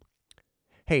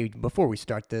Hey, before we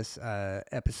start this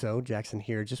episode, Jackson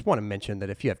here, just want to mention that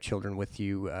if you have children with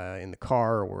you in the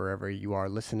car or wherever you are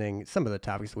listening, some of the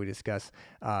topics we discuss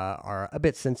are a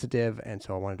bit sensitive, and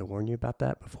so I wanted to warn you about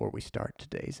that before we start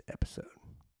today's episode.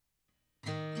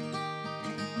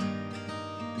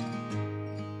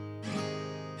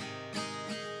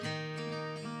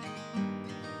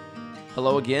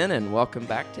 Hello again, and welcome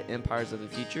back to Empires of the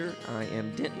Future. I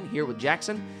am Denton here with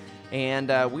Jackson, and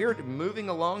we're moving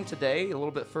along today a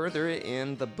little bit further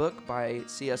in the book by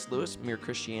C.S. Lewis, Mere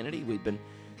Christianity. We've been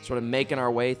sort of making our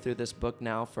way through this book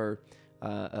now for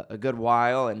a good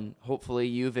while, and hopefully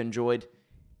you've enjoyed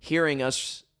hearing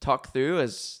us talk through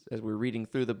as we're reading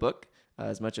through the book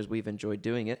as much as we've enjoyed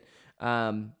doing it.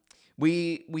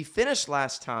 We finished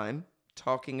last time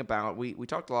talking about, we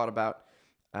talked a lot about...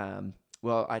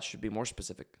 Well, I should be more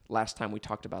specific. Last time we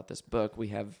talked about this book, we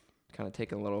have kind of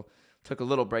took a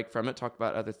little break from it, talked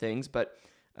about other things. But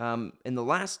in the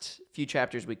last few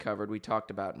chapters we covered, we talked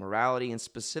about morality and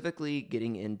specifically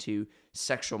getting into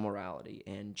sexual morality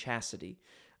and chastity.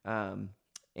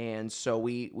 And so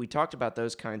we talked about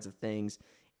those kinds of things.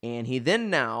 And he then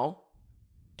now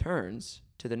turns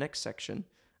to the next section,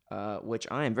 which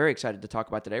I am very excited to talk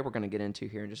about today. We're going to get into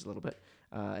here in just a little bit.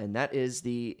 And that is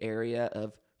the area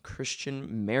of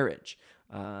Christian marriage,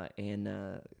 and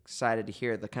excited to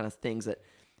hear the kind of things that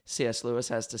C.S. Lewis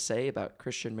has to say about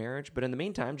Christian marriage. But in the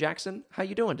meantime, Jackson, how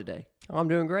you doing today? Oh, I'm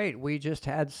doing great. We just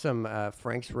had some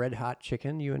Frank's Red Hot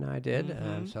Chicken, you and I did,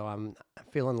 so I'm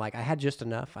feeling like I had just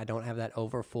enough. I don't have that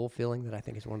over full feeling that I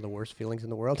think is one of the worst feelings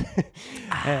in the world.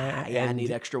 Yeah, I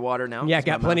need extra water now. Yeah,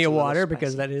 got plenty of water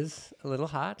because that is a little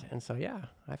hot, and so yeah,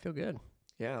 I feel good.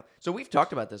 Yeah. So we've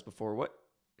talked about this before.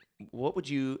 What would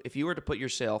you, if you were to put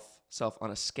yourself on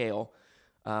a scale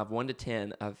of 1 to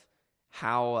 10 of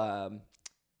how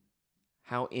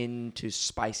into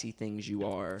spicy things you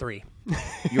are? 3.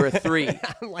 You're a 3.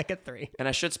 I'm like a 3. And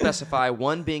I should specify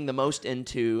 1 being the most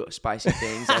into spicy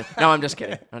things. No, I'm just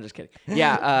kidding.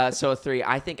 Yeah, so a 3.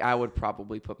 I think I would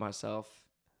probably put myself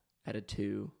at a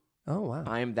 2. Oh, wow.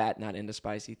 I am that not into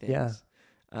spicy things.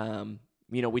 Yeah.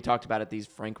 We talked about it, these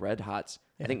Frank Red Hots.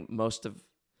 Yeah. I think most of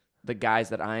the guys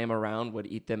that I am around would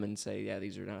eat them and say, yeah,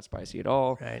 these are not spicy at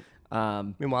all. Right.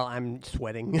 Meanwhile, I'm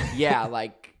sweating. Yeah,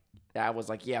 like, I was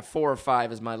like, yeah, 4 or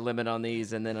 5 is my limit on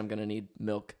these, and then I'm going to need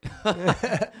milk.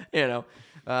 But,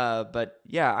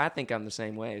 yeah, I think I'm the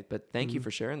same way. But thank you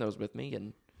for sharing those with me,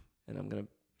 and I'm going to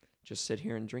just sit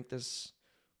here and drink this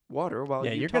water while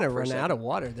you're going to run out of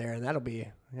water there, and that'll be,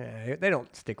 they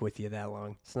don't stick with you that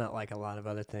long. It's not like a lot of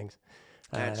other things.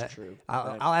 That's true.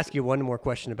 I'll ask you one more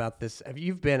question about this.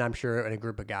 You've been, I'm sure, in a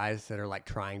group of guys that are like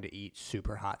trying to eat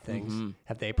super hot things. Mm-hmm.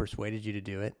 Have they persuaded you to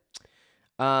do it?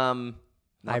 I've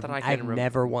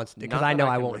never once, because I know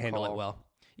I won't handle it well.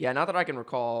 Yeah, not that I can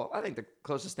recall. I think the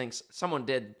closest thing, someone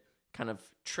did kind of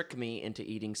trick me into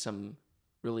eating some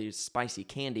really spicy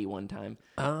candy one time.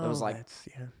 Oh, it was like,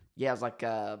 it was like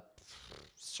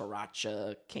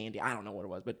sriracha candy. I don't know what it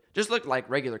was, but just looked like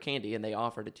regular candy, and they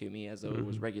offered it to me as though it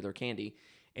was regular candy,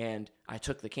 and I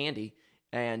took the candy,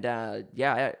 and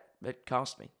it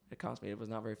cost me. It was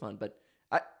not very fun, but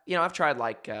I've tried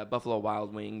like Buffalo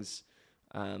Wild Wings.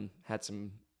 Had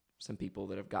some people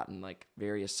that have gotten like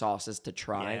various sauces to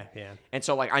try, and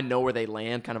so like I know where they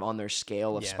land kind of on their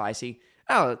scale of spicy.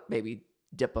 I'll maybe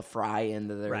dip a fry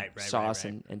into their sauce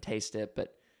and taste it,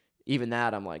 but even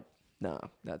that I'm like, no,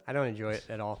 I don't enjoy it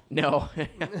at all. No.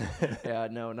 Yeah,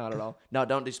 no, not at all. No,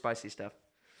 don't do spicy stuff.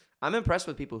 I'm impressed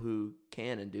with people who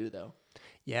can and do, though.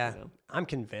 Yeah, I'm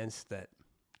convinced that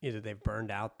either they've burned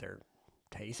out their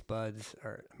taste buds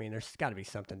or, there's got to be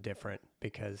something different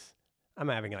because I'm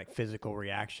having like physical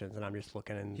reactions and I'm just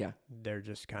looking and they're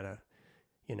just kind of,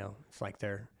 it's like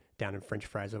they're down in French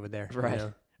fries over there. Right,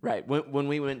 right. When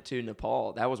we went to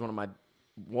Nepal, that was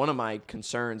one of my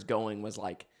concerns going was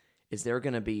like, is there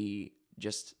going to be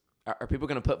are people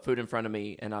going to put food in front of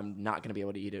me and I'm not going to be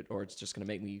able to eat it, or it's just going to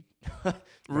make me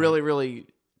really, really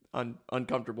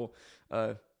uncomfortable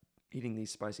eating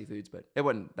these spicy foods? But that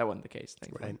wasn't the case,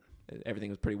 thankfully. Right.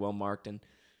 Everything was pretty well marked and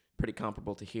pretty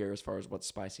comparable to here as far as what's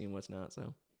spicy and what's not.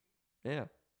 So, yeah.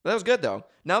 That was good, though.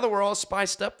 Now that we're all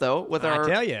spiced up, though, with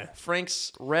our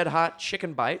Frank's Red Hot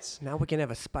Chicken Bites. Now we can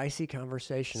have a spicy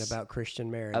conversation about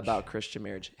Christian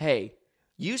marriage. Hey,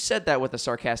 you said that with a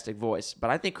sarcastic voice,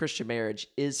 but I think Christian marriage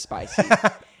is spicy.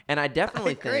 And I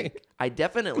definitely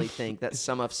think that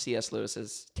some of C.S.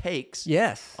 Lewis's takes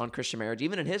on Christian marriage,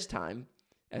 even in his time,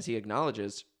 as he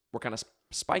acknowledges, were kind of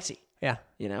spicy. Yeah.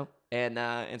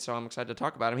 And so I'm excited to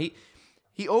talk about him.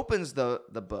 He opens the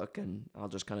book, and I'll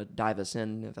just kind of dive us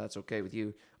in if that's okay with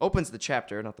you. Opens the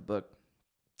chapter, not the book,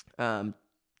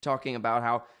 talking about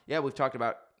how, we've talked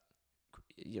about,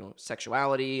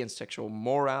 sexuality and sexual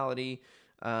morality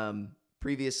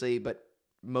previously, but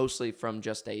mostly from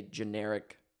just a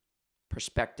generic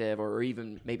perspective or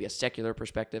even maybe a secular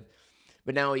perspective.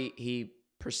 But now he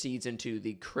proceeds into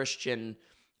the Christian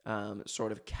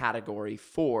sort of category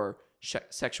for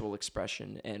sexual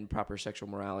expression and proper sexual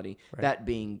morality, right. That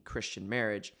being Christian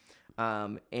marriage.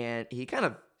 And he kind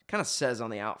of says on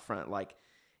the out front, like,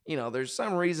 there's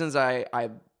some reasons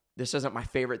this isn't my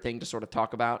favorite thing to sort of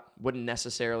talk about. Wouldn't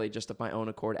necessarily just of my own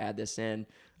accord add this in.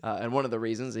 And one of the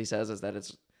reasons he says is that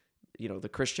it's, the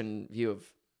Christian view of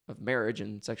marriage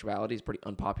and sexuality is pretty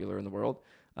unpopular in the world.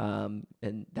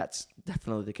 And that's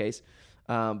definitely the case.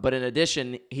 But in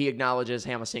addition, he acknowledges,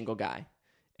 hey, I'm a single guy.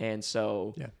 And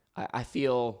so I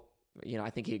feel, I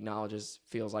think he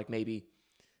feels like maybe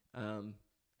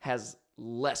has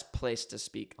less place to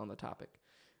speak on the topic,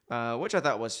 which I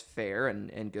thought was fair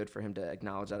and good for him to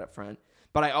acknowledge that up front.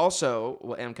 But I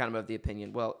also am kind of the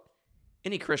opinion, well,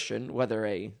 any Christian, whether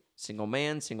a single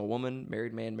man, single woman,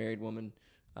 married woman,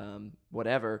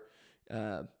 whatever,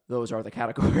 those are the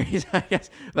categories, I guess.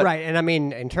 But, right, and I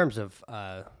mean, in terms of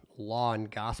law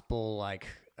and gospel, like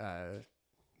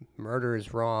murder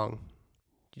is wrong.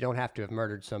 You don't have to have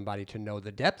murdered somebody to know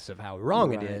the depths of how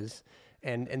wrong it is.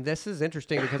 And this is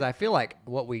interesting because I feel like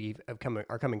what we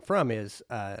are coming from is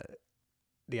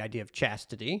the idea of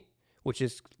chastity, which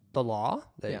is the law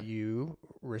that you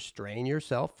restrain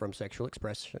yourself from sexual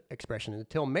expression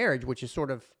until marriage, which is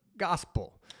sort of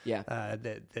gospel. Yeah.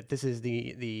 That this is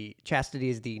the chastity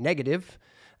is the negative,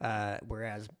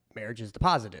 whereas marriage is the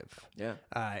positive. Yeah.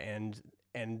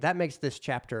 And that makes this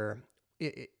chapter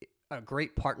a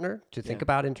great partner to think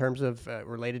about in terms of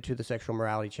related to the sexual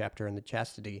morality chapter and the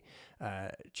chastity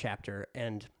chapter.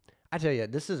 And I tell you,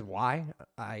 this is why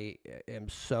I am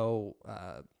so,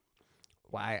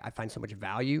 why I find so much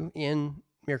value in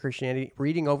Mere Christianity.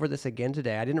 Reading over this again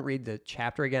today, I didn't read the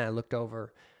chapter again. I looked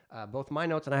over both my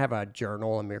notes, and I have a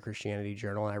journal, a Mere Christianity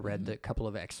journal, and I read the couple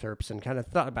of excerpts and kind of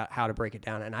thought about how to break it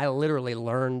down. And I literally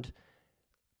learned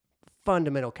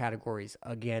fundamental categories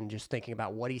again, just thinking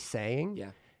about what he's saying.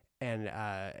 Yeah. And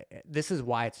this is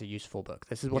why it's a useful book.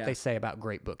 This is what they say about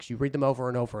great books. You read them over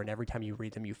and over, and every time you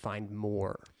read them, you find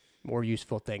more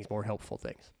useful things, more helpful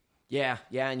things. Yeah,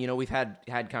 and we've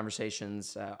had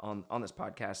conversations on this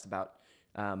podcast about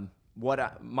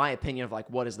my opinion of like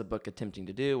what is the book attempting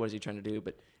to do, what is he trying to do.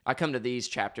 But I come to these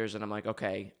chapters and I'm like,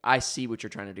 okay, I see what you're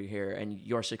trying to do here, and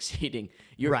you're succeeding.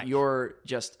 You're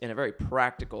just in a very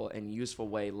practical and useful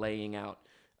way laying out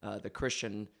the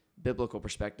Christian biblical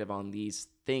perspective on these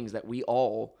things that we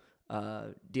all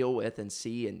deal with and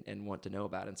see and want to know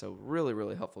about. And so really,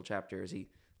 really helpful chapter as he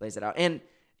lays it out. And,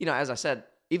 as I said,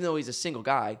 even though he's a single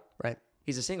guy, right?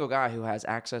 He's a single guy who has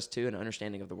access to an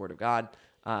understanding of the Word of God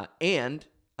and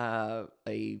a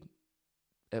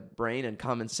brain and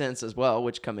common sense as well,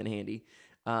 which come in handy.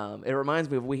 It reminds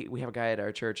me of we have a guy at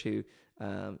our church who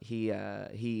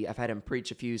I've had him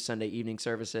preach a few Sunday evening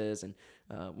services, and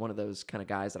one of those kind of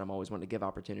guys that I'm always wanting to give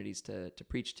opportunities to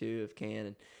preach to if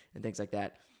can and things like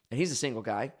that. And he's a single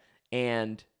guy,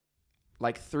 and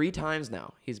like 3 times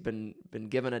now he's been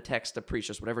given a text to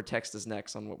preach us, whatever text is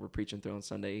next on what we're preaching through on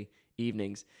Sunday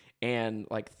evenings. And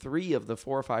like 3 of the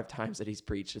 4 or 5 times that he's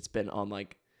preached, it's been on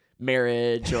like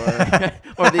marriage or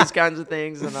or these kinds of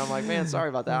things. And I'm like, man, sorry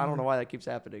about that. I don't know why that keeps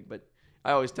happening, but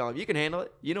I always tell him, you can handle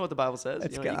it. You know what the Bible says.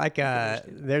 It's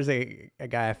there's a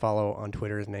guy I follow on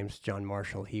Twitter. His name's John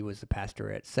Marshall. He was the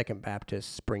pastor at Second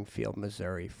Baptist, Springfield,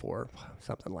 Missouri for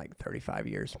something like 35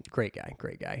 years. Great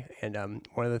guy. And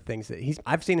one of the things that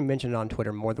I've seen him mention on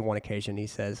Twitter more than one occasion. He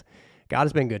says, God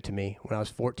has been good to me. When I was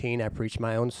 14, I preached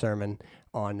my own sermon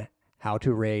on how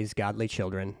to raise godly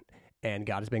children, and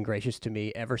God has been gracious to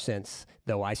me ever since,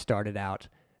 though I started out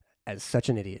as such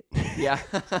an idiot. Yeah.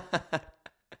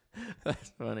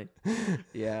 That's funny.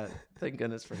 Yeah, thank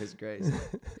goodness for his grace.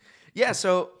 Yeah,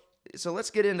 so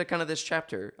let's get into kind of this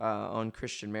chapter on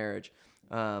Christian marriage.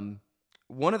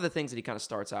 One of the things that he kind of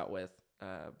starts out with,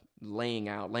 laying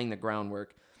the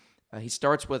groundwork, he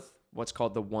starts with what's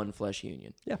called the one flesh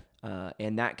union. Yeah.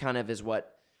 And that kind of is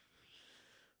what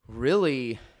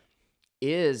really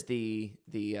is the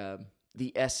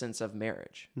essence of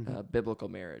marriage, biblical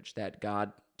marriage, that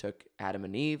God took Adam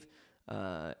and Eve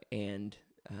and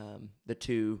the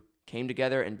two came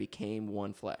together and became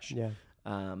one flesh. Yeah.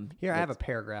 Here I have a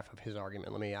paragraph of his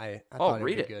argument. I thought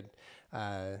read it would be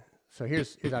good. So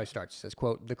here's how he starts. He says,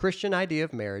 quote, "The Christian idea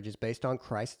of marriage is based on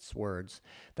Christ's words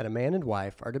that a man and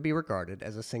wife are to be regarded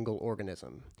as a single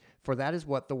organism. For that is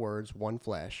what the words one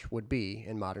flesh would be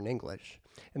in modern English.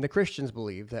 And the Christians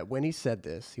believe that when he said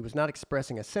this, he was not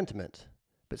expressing a sentiment,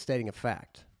 but stating a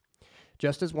fact.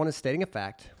 Just as one is stating a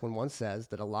fact when one says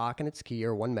that a lock and its key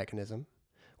are one mechanism,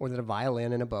 or that a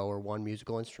violin and a bow are one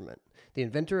musical instrument. The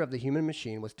inventor of the human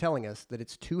machine was telling us that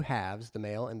its two halves, the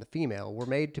male and the female, were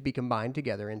made to be combined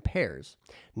together in pairs,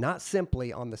 not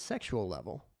simply on the sexual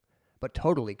level, but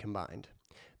totally combined.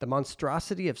 The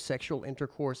monstrosity of sexual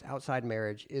intercourse outside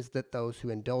marriage is that those who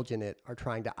indulge in it are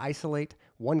trying to isolate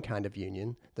one kind of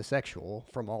union, the sexual,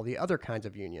 from all the other kinds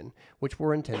of union, which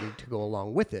were intended to go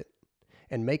along with it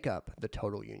and make up the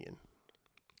total union.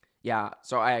 Yeah,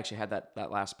 so I actually had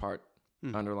that last part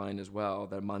underlined as well,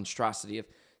 the monstrosity of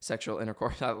sexual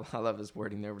intercourse. I love this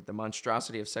wording there. The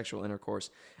monstrosity of sexual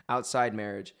intercourse outside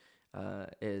marriage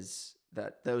is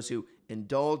that those who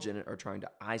indulge in it are trying to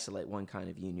isolate one kind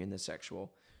of union, the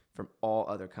sexual, from all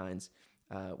other kinds,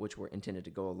 which were intended to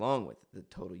go along with the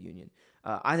total union.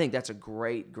 I think that's a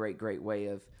great way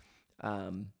of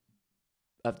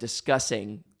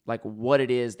discussing like what it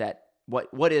is that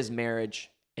what is marriage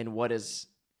and what is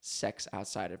sex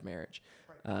outside of marriage.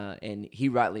 And he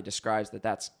rightly describes that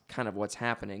that's kind of what's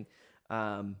happening,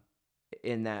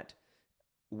 in that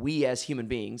we as human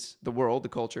beings, the world, the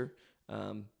culture,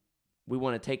 we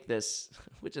want to take this,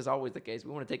 which is always the case,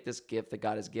 we want to take this gift that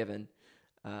God has given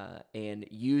and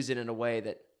use it in a way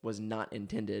that was not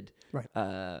intended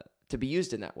to be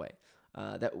used in that way.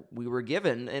 That we were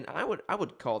given, and I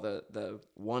would call the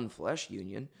one flesh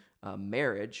union,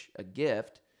 marriage, a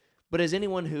gift. But as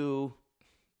anyone who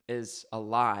is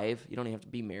alive, you don't even have to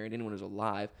be married, anyone who's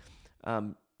alive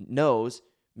knows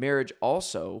marriage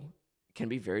also can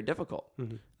be very difficult.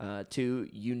 To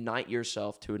unite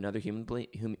yourself to another human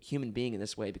being in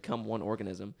this way, become one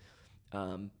organism.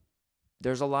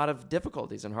 There's a lot of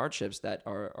difficulties and hardships that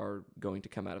are going to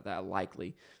come out of that,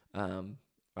 likely.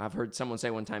 I've heard someone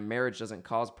say one time, marriage doesn't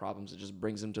cause problems, it just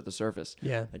brings them to the surface.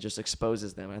 Yeah. It just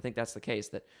exposes them. And I think that's the case,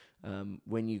 that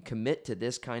when you commit to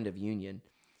this kind of union,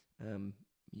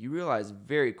 you realize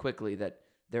very quickly that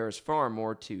there is far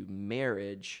more to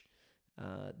marriage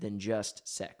than just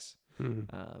sex.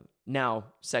 Now,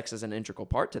 sex is an integral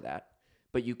part to that,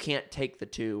 but you can't take the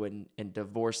two and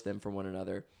divorce them from one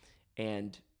another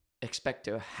and expect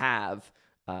to have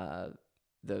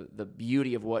the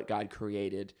beauty of what God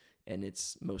created and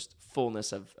its most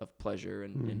fullness of pleasure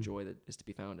and joy that is to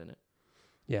be found in it.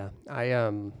 Yeah,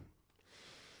 I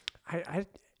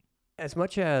as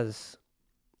much as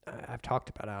I've talked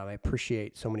about how I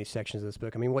appreciate so many sections of this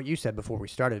book. I mean, what you said before we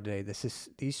started today,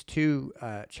 these two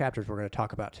chapters we're going to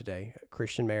talk about today,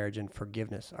 Christian marriage and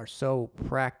forgiveness, are so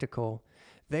practical.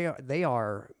 They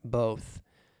are both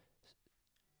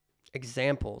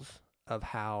examples of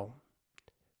how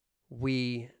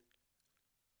we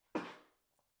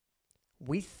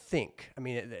think, I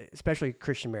mean, especially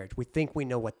Christian marriage, we think we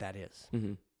know what that is.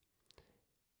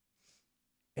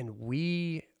 And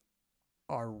we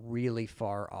are really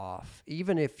far off.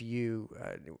 Even if you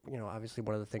obviously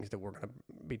one of the things that we're going to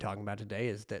be talking about today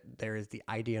is that there is the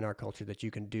idea in our culture that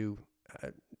you can do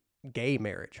gay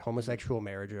marriage, homosexual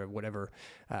marriage, or whatever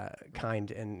kind.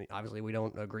 And obviously we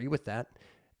don't agree with that.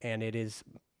 And it is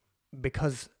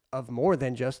because of more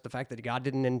than just the fact that God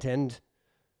didn't intend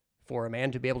for a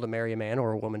man to be able to marry a man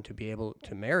or a woman to be able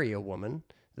to marry a woman.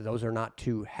 Those are not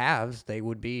two halves. They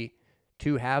would be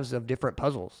two halves of different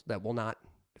puzzles that will not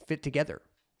fit together.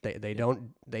 They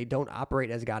don't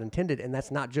operate as God intended, and that's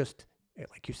not just,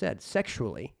 like you said,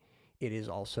 sexually. It is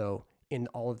also in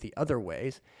all of the other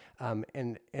ways.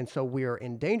 And so we are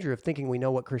in danger of thinking we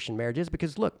know what Christian marriage is,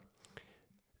 because look,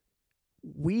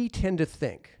 we tend to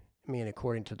think, I mean,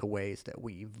 according to the ways that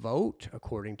we vote,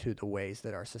 according to the ways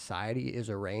that our society is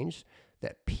arranged,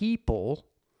 that people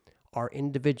are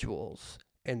individuals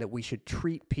and that we should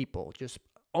treat people just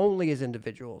only as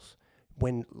individuals,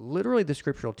 when literally the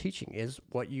scriptural teaching is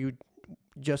what you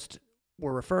just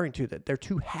were referring to, that they're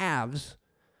two halves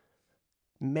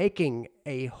making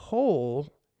a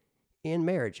whole in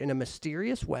marriage in a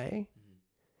mysterious way,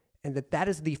 and that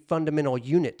is the fundamental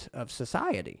unit of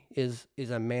society, is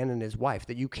a man and his wife,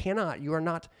 that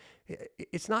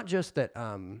it's not just that,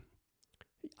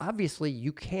 obviously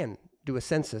you can do a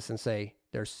census and say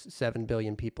there's 7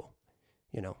 billion people,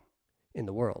 in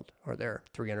the world, or there are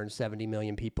 370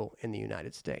 million people in the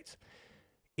United States.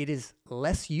 It is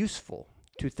less useful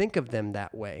to think of them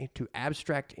that way, to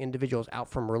abstract individuals out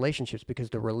from relationships, because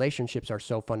the relationships are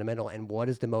so fundamental. And what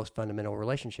is the most fundamental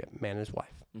relationship? Man and his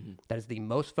wife. That is the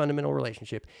most fundamental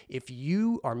relationship. If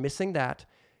you are missing that,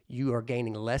 you are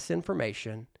gaining less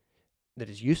information that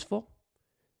is useful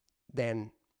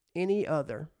than any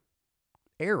other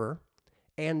error.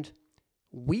 And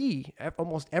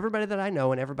almost everybody that I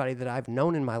know and everybody that I've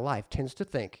known in my life tends to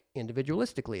think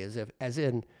individualistically, as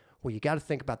in, well, you got to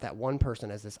think about that one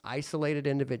person as this isolated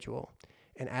individual.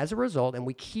 And as a result, and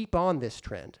we keep on this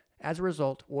trend, as a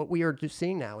result, what we are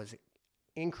seeing now is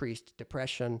increased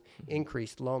depression,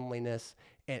 increased loneliness.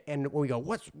 And we go,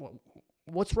 what's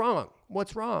wrong?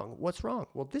 What's wrong? What's wrong?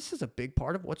 Well, this is a big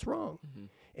part of what's wrong.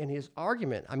 And his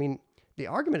argument, I mean, the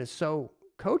argument is so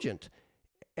cogent.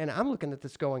 And I'm looking at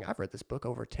this going, I've read this book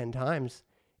over 10 times.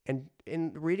 And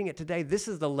in reading it today, this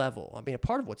is the level. I mean, a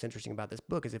part of what's interesting about this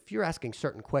book is if you're asking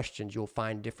certain questions, you'll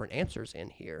find different answers in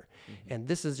here. And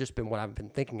this has just been what I've been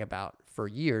thinking about for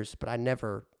years, but I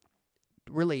never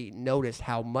really noticed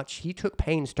how much he took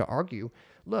pains to argue.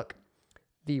 Look,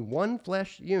 the one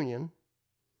flesh union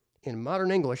in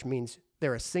modern English means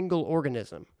they're a single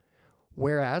organism.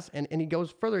 Whereas, and he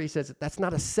goes further, he says that's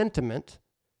not a sentiment,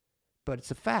 but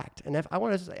it's a fact. And if I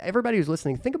want to say, everybody who's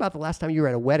listening, think about the last time you were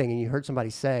at a wedding and you heard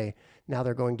somebody say, now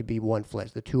they're going to be one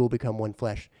flesh. The two will become one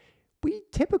flesh. We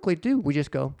typically do. We just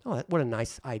go, oh, what a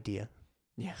nice idea.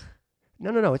 Yeah.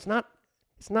 No. It's not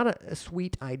a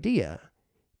sweet idea.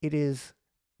 It is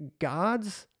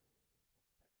God's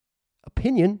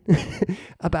opinion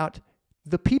about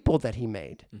the people that he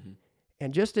made.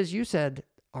 And just as you said,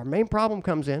 our main problem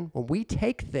comes in when we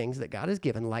take things that God has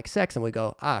given, like sex, and we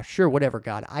go, sure, whatever,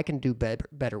 God, I can do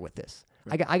better with this.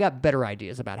 Right. I got better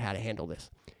ideas about how to handle this.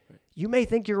 Right. You may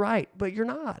think you're right, but you're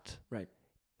not. Right.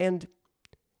 And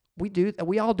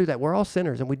we all do that. We're all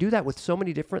sinners, and we do that with so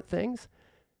many different things.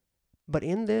 But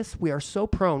in this, we are so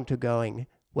prone to going,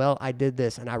 well, I did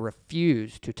this, and I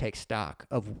refuse to take stock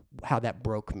of how that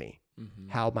broke me.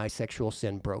 How my sexual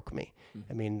sin broke me.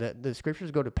 I mean, the scriptures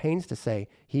go to pains to say,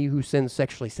 he who sins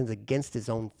sexually sins against his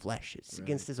own flesh. It's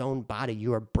against his own body.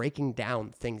 You are breaking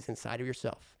down things inside of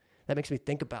yourself. That makes me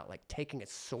think about like taking a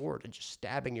sword and just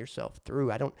stabbing yourself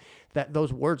through.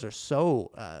 Those words are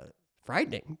so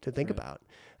frightening to think about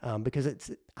because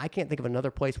I can't think of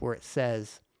another place where it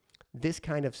says this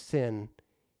kind of sin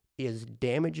is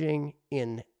damaging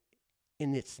in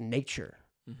its nature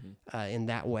in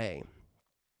that way.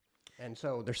 And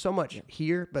so there's so much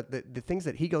here, but the things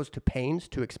that he goes to pains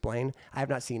to explain, I have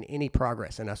not seen any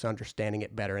progress in us understanding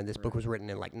it better. And this book was written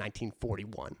in like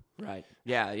 1941. Right.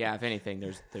 Yeah. If anything,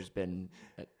 there's been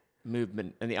a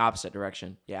movement in the opposite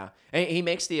direction. Yeah. And he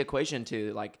makes the equation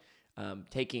to like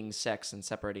taking sex and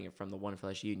separating it from the one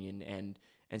flesh union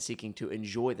and seeking to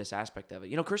enjoy this aspect of it.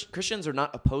 You know, Christians are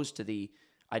not opposed to the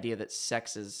idea that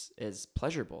sex is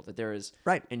pleasurable, that there is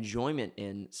enjoyment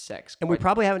in sex. And we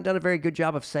probably haven't done a very good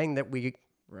job of saying that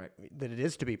that it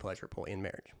is to be pleasurable in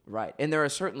marriage. Right. And there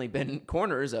have certainly been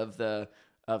corners of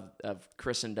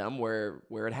Christendom where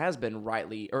it has been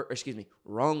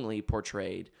wrongly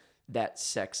portrayed that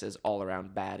sex is all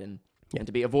around bad and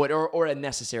to be avoided or a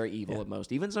necessary evil at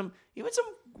most. Even some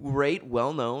great,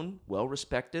 well-known,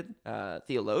 well-respected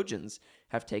theologians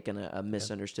have taken a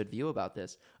misunderstood view about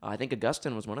this. I think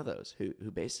Augustine was one of those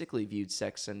who basically viewed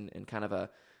sex in kind of a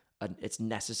it's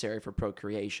necessary for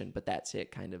procreation, but that's it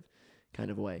kind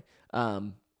of way.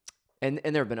 And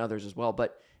there have been others as well.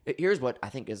 But here's what I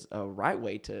think is a right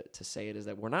way to say it is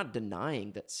that we're not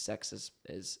denying that sex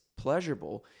is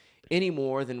pleasurable any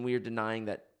more than we are denying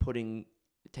that putting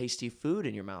tasty food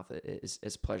in your mouth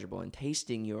is pleasurable and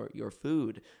tasting your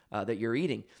food that you're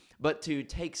eating. But to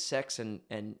take sex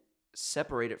and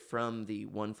separate it from the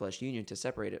one flesh union, to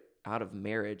separate it out of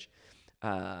marriage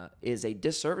is a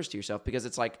disservice to yourself, because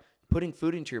it's like putting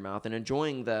food into your mouth and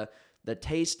enjoying the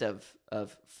taste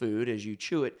of food as you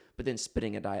chew it, but then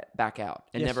spitting it back out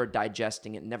and never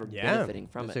digesting it, never benefiting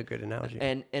from that's it. That's a good analogy.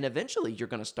 And eventually you're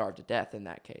going to starve to death in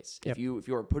that case. Yep. If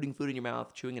you're putting food in your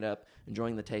mouth, chewing it up,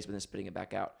 enjoying the taste, but then spitting it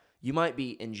back out, you might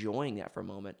be enjoying that for a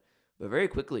moment, but very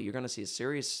quickly you're going to see a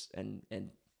serious and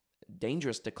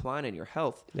dangerous decline in your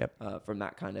health from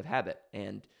that kind of habit.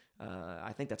 And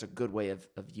I think that's a good way of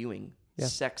viewing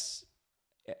sex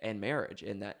and marriage,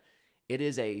 in that it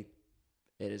is a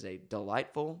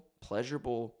delightful,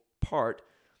 pleasurable part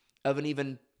of an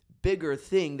even bigger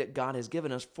thing that God has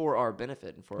given us for our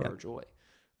benefit and for our joy.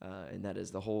 And that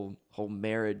is the whole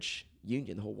marriage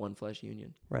union, the whole one flesh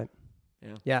union. Right.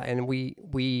 Yeah. Yeah. And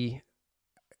we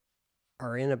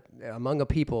are among a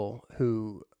people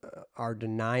who are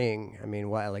denying,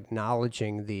 while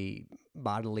acknowledging the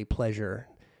bodily pleasure,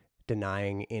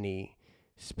 denying any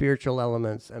spiritual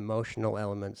elements, emotional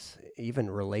elements, even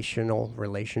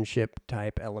relationship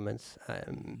type elements,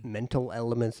 mental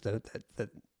elements,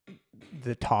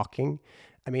 the talking.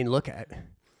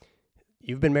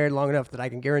 You've been married long enough that I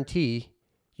can guarantee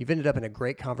you've ended up in a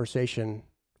great conversation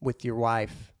with your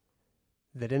wife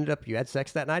that ended up, you had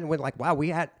sex that night and went like, wow,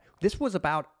 this was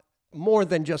about more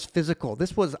than just physical.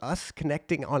 This was us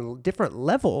connecting on different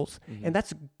levels. Mm-hmm. And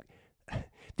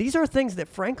these are things that,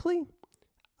 frankly,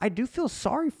 I do feel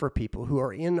sorry for people who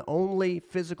are in only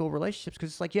physical relationships,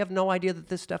 because it's like you have no idea that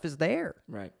this stuff is there.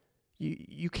 Right.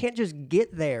 You can't just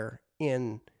get there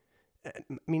in, I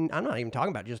mean, I'm not even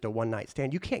talking about just a one-night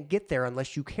stand. You can't get there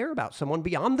unless you care about someone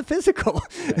beyond the physical.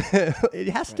 Right. It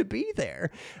has to be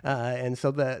there. And so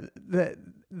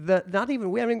not even,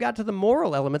 we haven't even got to the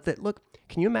moral element that, look,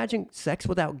 can you imagine sex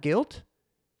without guilt?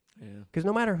 Because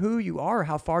no matter who you are,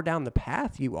 how far down the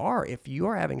path you are, if you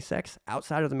are having sex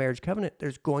outside of the marriage covenant,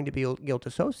 there's going to be guilt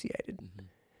associated.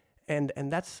 And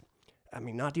that's, I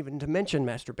mean, not even to mention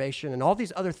masturbation and all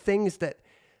these other things that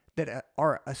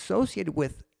are associated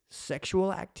with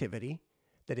sexual activity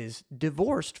that is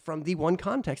divorced from the one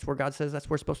context where God says that's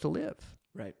where we're supposed to live.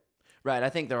 Right. Right. I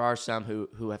think there are some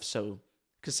who have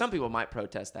because some people might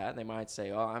protest that. They might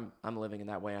say, oh, I'm living in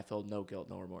that way. I feel no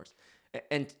guilt, no remorse.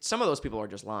 And some of those people are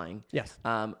just lying. Yes.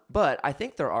 But I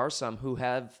think there are some who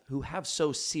have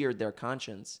so seared their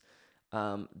conscience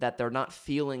that they're not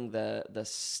feeling the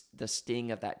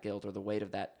sting of that guilt or the weight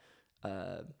of that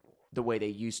the way they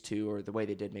used to or the way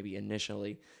they did maybe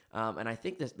initially. And I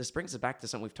think this brings us back to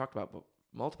something we've talked about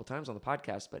multiple times on the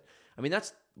podcast. But I mean,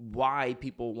 that's why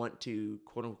people want to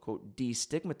quote unquote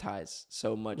destigmatize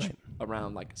so much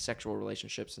around like sexual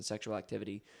relationships and sexual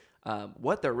activity.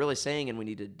 What they're really saying, and we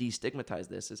need to destigmatize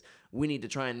this, is we need to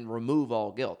try and remove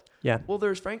all guilt. Yeah. Well,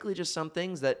 there's frankly just some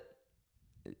things that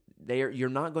you're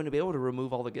not going to be able to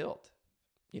remove all the guilt.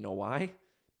 You know why?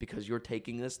 Because you're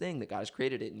taking this thing that God has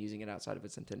created it and using it outside of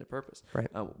its intended purpose. Right.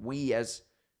 We as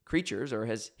creatures, or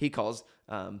as he calls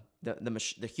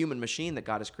the human machine that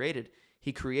God has created,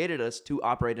 he created us to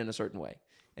operate in a certain way.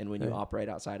 And when you operate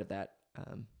outside of that,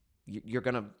 you're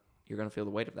gonna feel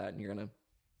the weight of that, and you're gonna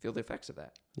feel the effects of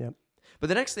that. Yep. But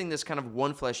the next thing this kind of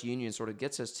one flesh union sort of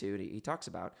gets us to, he talks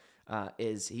about,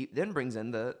 is he then brings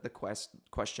in the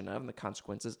question of and the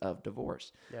consequences of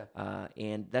divorce. Yeah.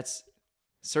 And that's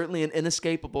certainly an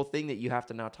inescapable thing that you have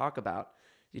to now talk about.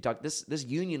 You talk this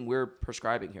union we're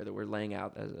prescribing here, that we're laying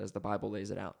out as the Bible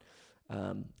lays it out,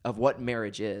 of what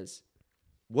marriage is.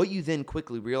 What you then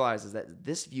quickly realize is that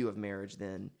this view of marriage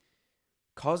then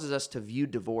causes us to view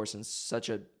divorce in such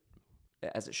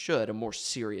as it should, a more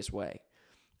serious way.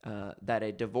 That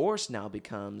a divorce now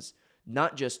becomes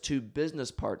not just two business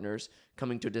partners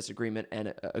coming to a disagreement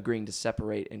and agreeing to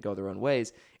separate and go their own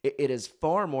ways. It is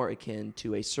far more akin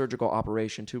to a surgical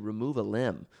operation to remove a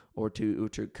limb or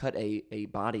to cut a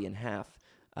body in half,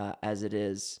 as it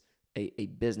is a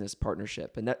business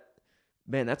partnership. And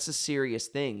that's a serious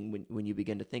thing when you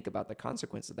begin to think about the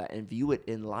consequence of that and view it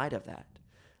in light of that.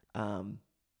 And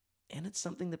it's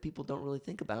something that people don't really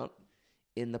think about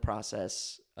in the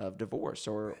process of divorce,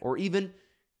 or even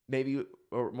maybe,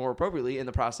 or more appropriately, in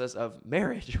the process of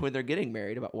marriage when they're getting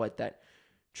married, about what that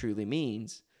truly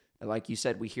means. And like you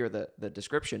said, we hear the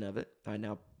description of it. I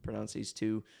now pronounce these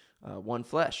two one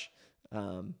flesh.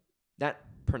 That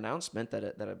pronouncement that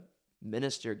a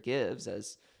minister gives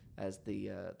as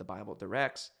the Bible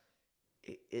directs,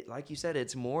 it like you said,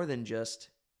 it's more than just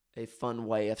a fun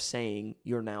way of saying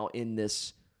you're now in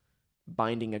this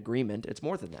binding agreement. It's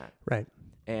more than that. Right.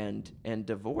 And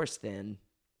divorce then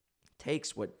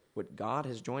takes what God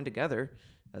has joined together,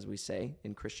 as we say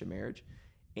in Christian marriage,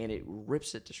 and it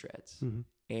rips it to shreds. Mm-hmm.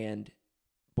 And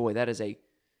boy, that is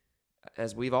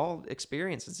as we've all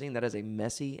experienced and seen, that is a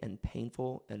messy and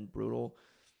painful and brutal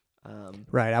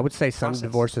right. I would say some process.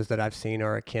 Divorces that I've seen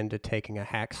are akin to taking a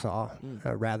hacksaw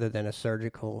rather than a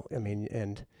surgical. I mean,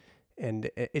 and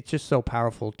it's just so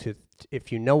powerful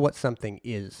if you know what something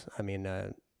is. I mean,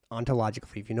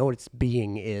 ontologically, if you know what its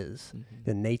being is,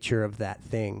 the nature of that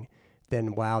thing,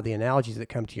 then wow, the analogies that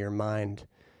come to your mind,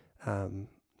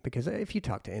 because if you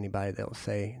talk to anybody, they'll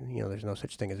say, there's no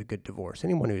such thing as a good divorce.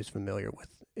 Anyone who's familiar with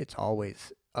it's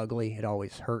always ugly, it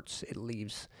always hurts, it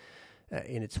leaves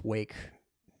in its wake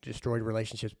destroyed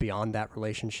relationships beyond that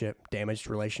relationship, damaged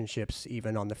relationships,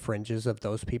 even on the fringes of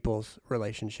those people's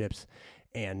relationships.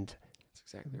 And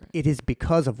exactly right. It is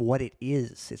because of what it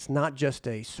is. It's not just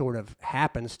a sort of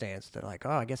happenstance that like,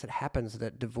 I guess it happens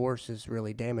that divorce is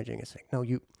really damaging. It's like, no,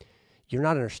 you're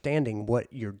not understanding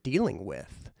what you're dealing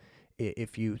with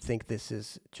if you think this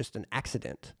is just an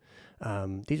accident.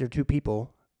 These are two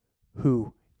people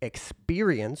who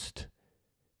experienced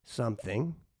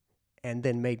something and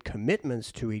then made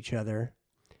commitments to each other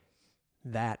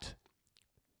that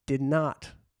did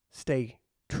not stay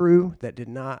true, that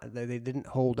they didn't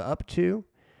hold up to,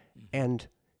 and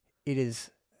it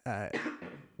is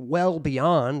well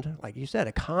beyond, like you said,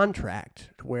 a contract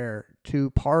where two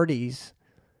parties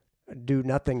do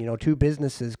nothing. Two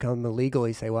businesses come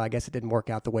illegally, say, well, I guess it didn't work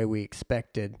out the way we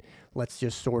expected. Let's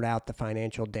just sort out the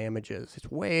financial damages. It's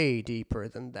way deeper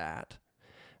than that.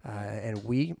 And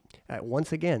we,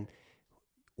 once again,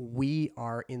 we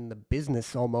are in the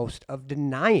business almost of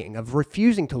denying, of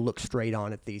refusing to look straight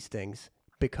on at these things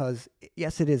because,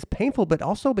 yes, it is painful, but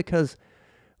also because,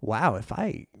 wow, if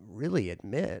I really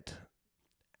admit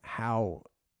how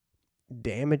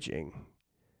damaging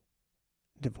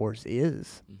divorce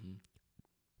is,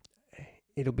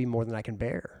 it'll be more than I can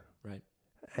bear. Right.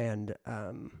 And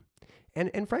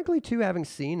frankly, too, having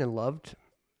seen and loved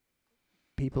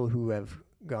people who have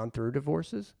gone through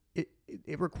divorces,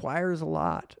 it requires a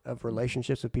lot of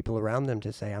relationships with people around them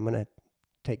to say, I'm going to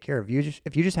take care of you.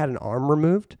 If you just had an arm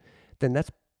removed, then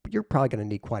you're probably going to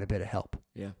need quite a bit of help.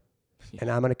 Yeah. And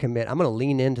I'm going to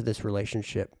lean into this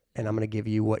relationship and I'm going to give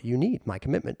you what you need. My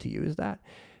commitment to you is that.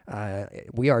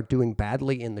 We are doing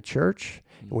badly in the church.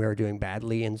 We are doing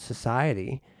badly in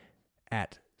society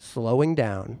at slowing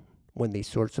down when these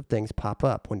sorts of things pop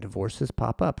up, when divorces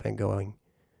pop up, and going,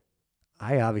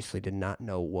 I obviously did not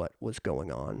know what was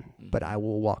going on, but I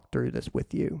will walk through this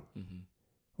with you.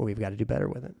 Well, we've got to do better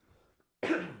with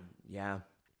it. Yeah.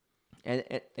 And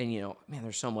man,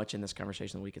 there's so much in this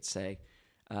conversation that we could say.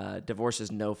 Divorce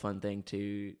is no fun thing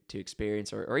to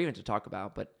experience or even to talk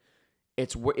about, but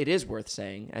it is worth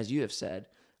saying, as you have said,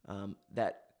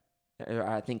 that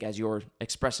I think as you're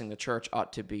expressing the church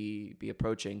ought to be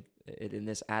approaching it in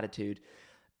this attitude,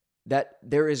 that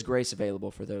there is grace available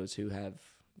for those who have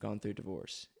gone through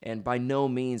divorce. And by no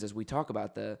means, as we talk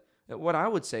about what I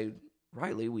would say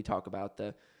rightly, we talk about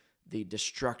the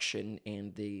destruction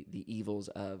and the evils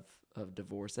of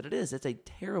divorce, that it's a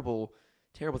terrible,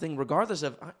 terrible thing, regardless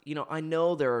of, I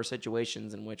know there are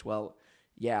situations in which, well,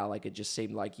 yeah, like it just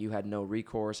seemed like you had no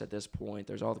recourse at this point.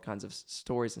 There's all the kinds of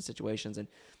stories and situations, and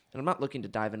I'm not looking to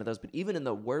dive into those, but even in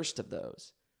the worst of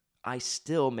those, I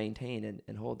still maintain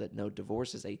and hold that no,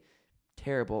 divorce is a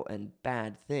terrible and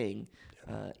bad thing,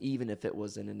 even if it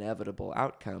was an inevitable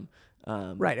outcome.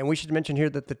 Right, and we should mention here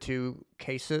that the two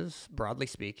cases, broadly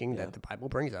speaking, that the Bible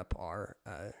brings up are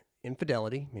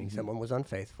infidelity, meaning someone was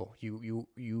unfaithful.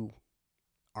 You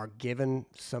are given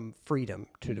some freedom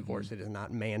to divorce. It is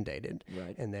not mandated.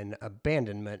 Right. And then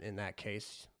abandonment, in that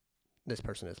case, this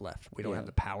person is left. We don't have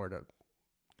the power to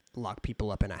lock people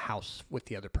up in a house with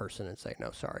the other person and say,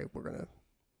 no, sorry, we're going to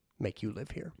make you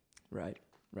live here. Right,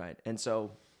 right. And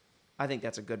so I think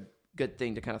that's a good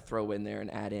thing to kind of throw in there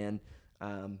and add in.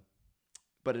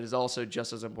 But it is also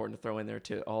just as important to throw in there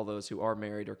to all those who are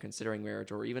married or considering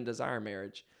marriage or even desire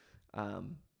marriage,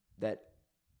 that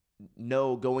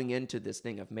know going into this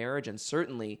thing of marriage, and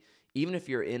certainly even if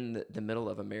you're in the middle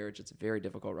of a marriage, it's very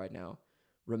difficult right now.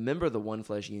 Remember the one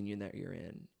flesh union that you're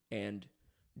in, and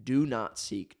do not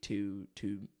seek to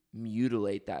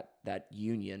mutilate that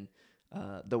union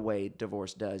the way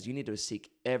divorce does. You need to seek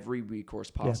every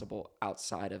recourse possible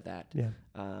outside of that,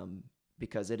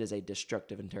 because it is a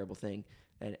destructive and terrible thing,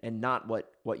 and not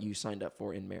what you signed up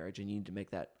for in marriage. And you need to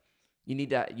make that. You need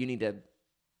to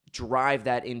drive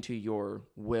that into your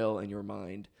will and your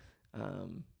mind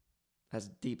as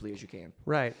deeply as you can.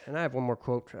 Right. And I have one more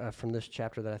quote from this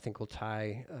chapter that I think will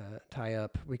tie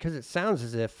up, because it sounds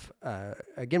as if,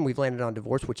 again, we've landed on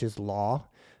divorce, which is law,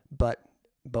 but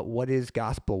what is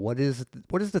gospel? What is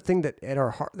the thing that that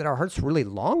our hearts really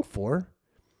long for,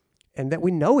 and that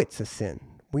we know it's a sin?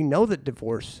 We know that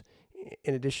divorce,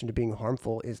 in addition to being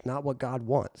harmful, is not what God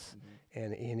wants.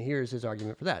 And here's his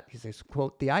argument for that. He says,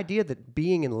 quote, "The idea that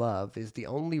being in love is the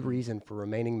only reason for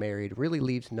remaining married really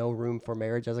leaves no room for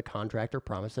marriage as a contract or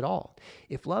promise at all.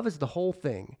 If love is the whole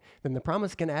thing, then the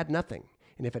promise can add nothing.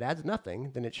 And if it adds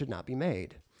nothing, then it should not be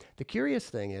made. The curious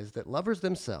thing is that lovers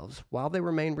themselves, while they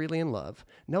remain really in love,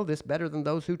 know this better than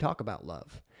those who talk about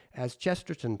love. As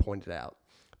Chesterton pointed out,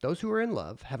 those who are in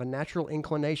love have a natural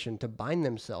inclination to bind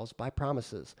themselves by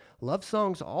promises. Love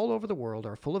songs all over the world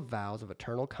are full of vows of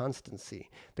eternal constancy.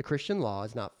 The Christian law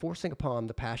is not forcing upon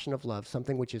the passion of love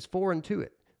something which is foreign to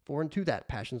that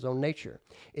passion's own nature.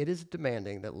 It is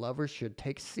demanding that lovers should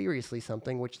take seriously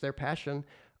something which their passion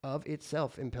of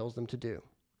itself impels them to do."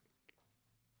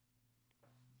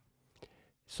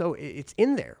 So it's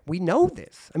in there. We know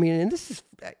this. I mean, and this is,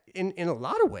 in a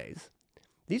lot of ways,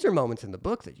 these are moments in the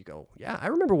book that you go, yeah, I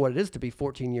remember what it is to be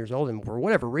 14 years old and for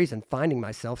whatever reason finding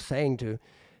myself saying to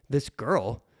this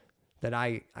girl that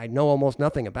I know almost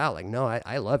nothing about, like, no,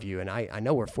 I love you, and I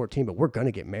know we're 14, but we're going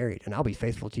to get married, and I'll be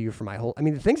faithful to you for my whole... I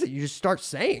mean, the things that you just start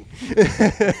saying,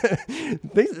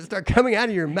 things that start coming out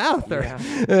of your mouth.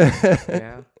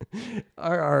 Yeah.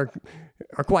 are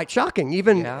quite shocking.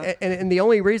 Even and the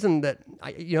only reason that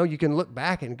you can look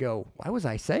back and go, why was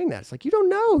I saying that? It's like, you don't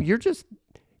know.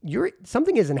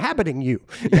 Something is inhabiting you.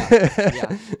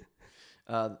 Yeah.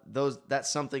 That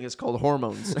something is called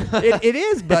hormones. It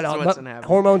is, but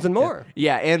hormones and more.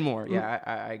 Yeah, and more. Yeah,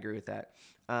 I agree with that.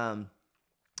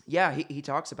 He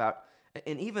talks about,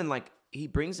 and even like he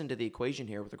brings into the equation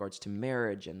here with regards to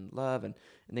marriage and love and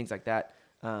things like that,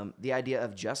 the idea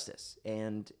of justice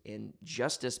and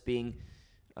justice being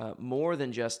more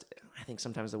than just, I think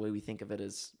sometimes the way we think of it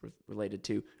is related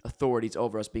to authorities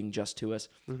over us being just to us,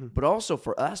 but also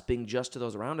for us being just to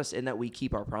those around us, in that we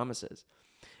keep our promises.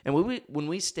 And when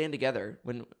we stand together,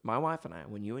 when my wife and I,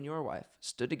 when you and your wife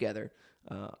stood together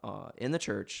in the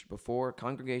church before a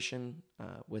congregation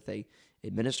with a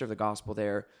minister of the gospel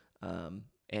there,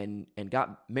 and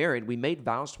got married, we made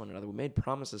vows to one another. We made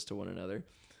promises to one another.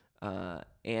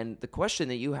 And the question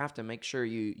that you have to make sure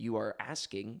you are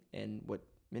asking, and what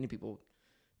many people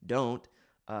don't,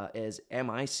 is, am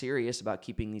I serious about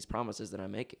keeping these promises that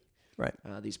I'm making? Right.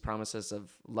 These promises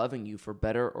of loving you for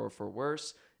better or for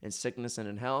worse, in sickness and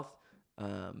in health,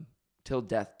 till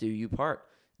death do you part.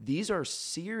 These are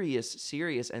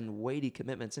serious and weighty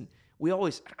commitments. And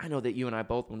I know that you and I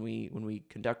both, when we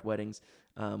conduct weddings,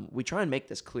 we try and make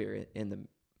this clear in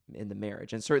the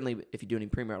marriage. And certainly if you do any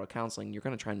premarital counseling, you're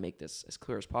going to try and make this as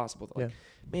clear as possible. That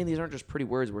man, these aren't just pretty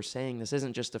words we're saying. This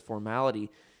isn't just a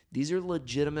formality. These are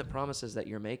legitimate promises that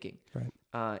you're making.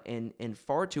 Right. And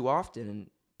far too often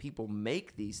people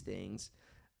make these things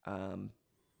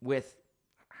with,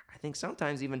 I think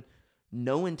sometimes even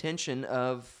no intention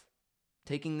of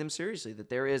taking them seriously. That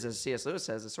there is, as C.S. Lewis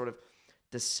says, a sort of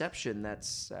deception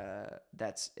that's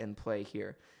in play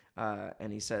here.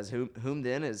 And he says, whom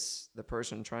then is the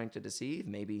person trying to deceive?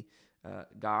 Maybe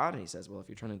God. And he says, well, if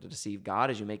you're trying to deceive God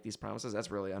as you make these promises,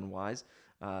 that's really unwise.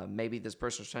 Maybe this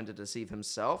person is trying to deceive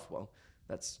himself. Well,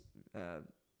 that's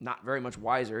not very much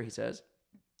wiser, he says.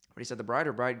 But he said, the bride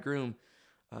or bridegroom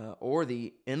or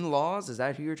the in-laws, is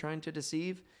that who you're trying to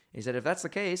deceive? He said, if that's the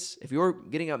case, if you're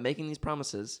getting up making these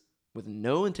promises with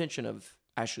no intention of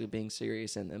actually being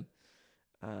serious in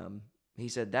them, he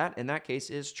said that in that case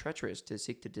is treacherous to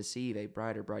seek to deceive a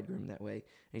bride or bridegroom that way. And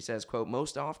he says, quote,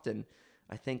 most often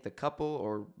I think the couple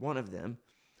or one of them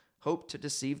hoped to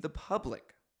deceive the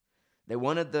public. They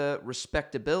wanted the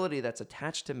respectability that's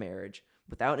attached to marriage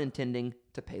without intending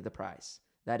to pay the price.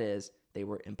 That is, they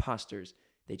were imposters.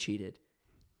 They cheated.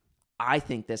 I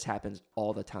think this happens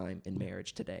all the time in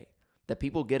marriage today, that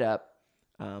people get up,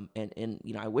 and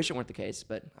I wish it weren't the case,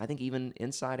 but I think even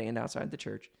inside and outside the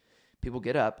church, people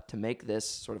get up to make this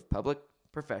sort of public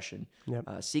profession,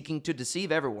 seeking to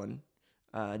deceive everyone,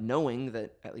 knowing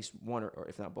that at least one or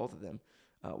if not both of them,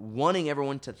 wanting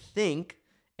everyone to think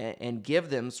and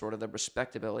give them sort of the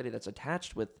respectability that's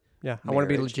attached with I want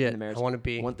to be legit. I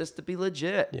want this to be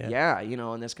legit.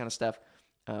 And this kind of stuff.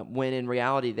 When in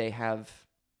reality, they have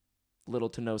little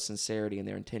to no sincerity in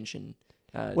their intention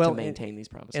to maintain these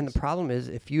promises. And the problem is,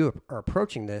 if you are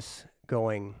approaching this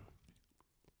going,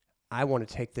 I want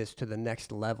to take this to the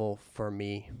next level for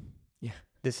me. Yeah.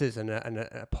 This is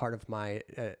a part of my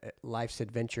life's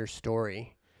adventure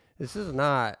story. This is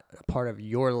not a part of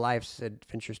your life's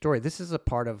adventure story. This is a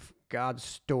part of God's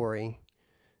story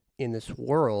in this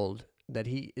world that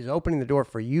he is opening the door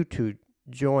for you to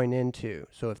join into.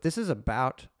 So if this is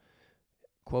about,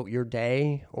 quote, your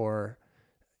day, or,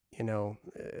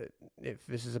 if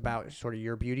this is about sort of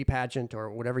your beauty pageant or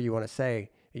whatever you want to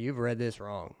say, you've read this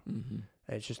wrong. Mm-hmm.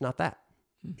 It's just not that.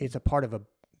 Mm-hmm. It's a part of a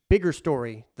bigger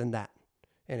story than that.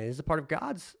 And it is a part of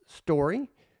God's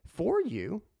story for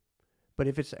you. But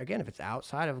if it's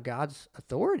outside of God's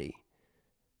authority,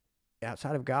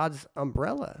 outside of God's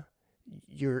umbrella,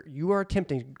 you are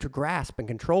attempting to grasp and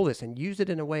control this and use it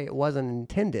in a way it wasn't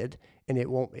intended, and it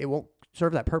won't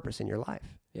serve that purpose in your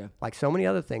life. Yeah. Like so many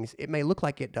other things, it may look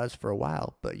like it does for a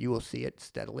while, but you will see it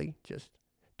steadily just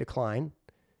decline.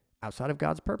 Outside of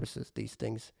God's purposes, these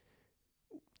things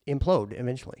implode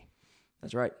eventually.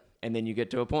 That's right. And then you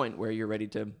get to a point where you're ready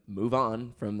to move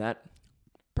on from that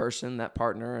person, that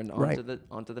partner, and onto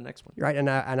the next one. Right. And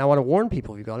I want to warn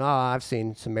people, if you're going, I've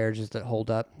seen some marriages that hold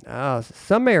up.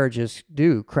 Some marriages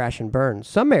do crash and burn.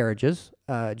 Some marriages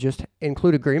just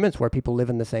include agreements where people live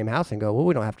in the same house and go, well,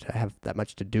 we don't have to have that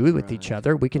much to do with each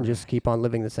other. We can just keep on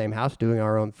living in the same house, doing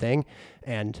our own thing.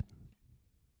 And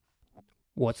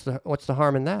what's the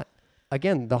harm in that?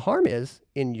 Again, the harm is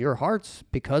in your hearts,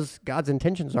 because God's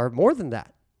intentions are more than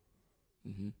that.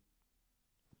 Mm-hmm.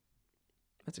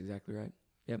 That's exactly right.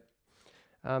 Yep.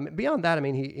 Beyond that, I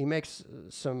mean, he makes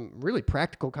some really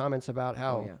practical comments about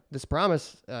how this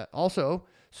promise also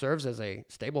serves as a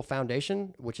stable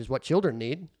foundation, which is what children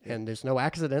need. And there's no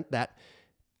accident that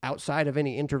outside of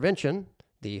any intervention,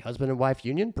 the husband and wife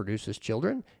union produces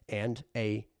children, and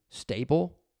a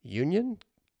stable union.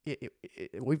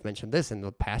 We've mentioned this in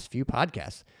the past few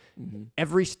podcasts. Mm-hmm.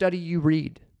 Every study you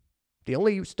read, the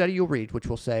only study you'll read, which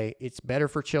will say it's better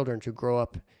for children to grow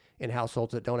up in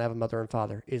households that don't have a mother and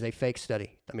father, is a fake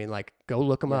study. I mean, like, go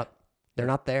look them up. They're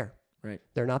not there. Right.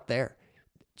 They're not there.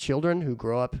 Children who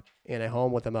grow up in a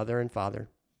home with a mother and father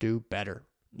do better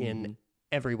in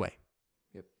every way.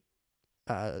 Yep.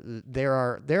 There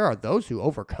are those who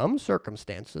overcome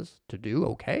circumstances to do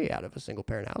okay out of a single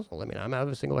parent household. I mean, I'm out of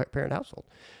a single parent household.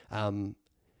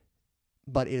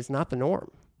 But it is not the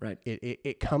norm. Right.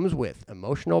 It comes with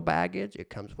emotional baggage. It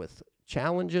comes with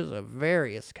challenges of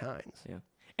various kinds. Yeah.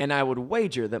 And I would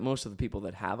wager that most of the people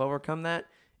that have overcome that,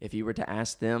 if you were to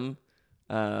ask them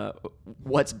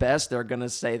what's best, they're going to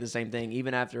say the same thing.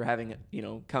 Even after having,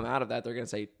 come out of that, they're going to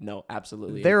say, no,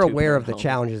 absolutely. They're aware of the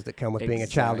challenges that come with being a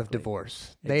child of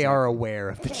divorce. They are aware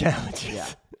of the challenges. Yeah.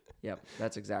 Yep.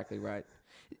 That's exactly right.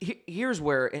 Here's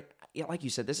where, like you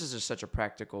said, this is just such a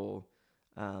practical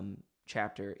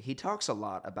chapter. He talks a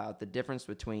lot about the difference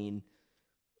between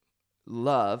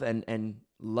love and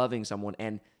loving someone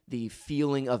and the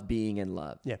feeling of being in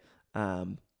love. Yeah.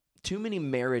 Too many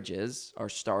marriages are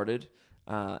started,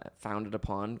 founded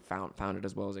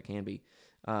as well as it can be,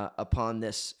 upon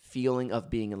this feeling of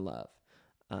being in love.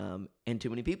 And too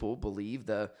many people believe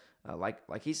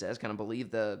like he says, kind of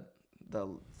believe the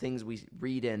things we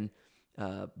read in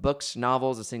books,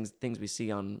 novels, the things we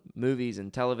see on movies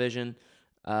and television,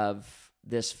 of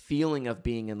this feeling of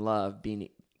being in love, being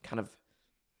kind of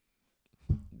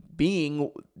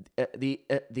being the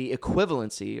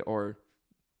equivalency or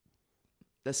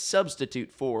the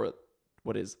substitute for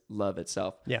what is love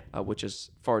itself, which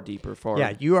is far deeper,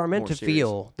 you are meant to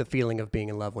feel the feeling of being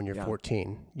in love when you're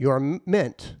 14. You are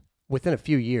meant, within a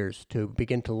few years, to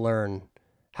begin to learn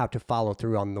how to follow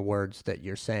through on the words that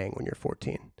you're saying when you're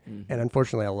 14. Mm-hmm. And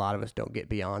unfortunately, a lot of us don't get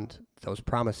beyond those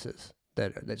promises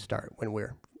that start when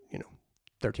we're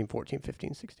 13, 14,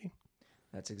 15, 16.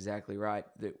 That's exactly right.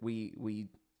 That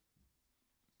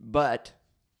But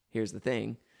here's the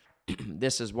thing.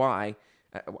 This is why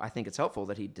I think it's helpful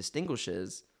that he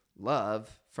distinguishes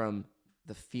love from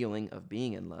the feeling of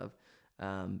being in love,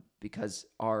 because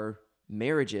our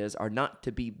marriages are not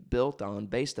to be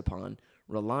based upon,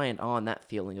 reliant on that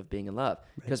feeling of being in love.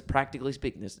 Right. Because practically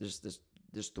speaking, this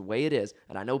just the way it is.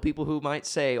 And I know people who might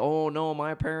say, oh, no,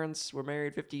 my parents were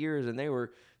married 50 years and they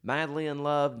were madly in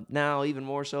love now, even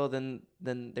more so than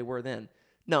they were then.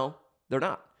 No, they're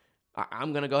not.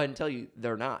 I'm going to go ahead and tell you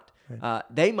they're not. Right.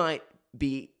 They might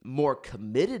be more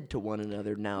committed to one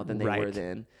another now than they were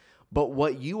then. But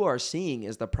what you are seeing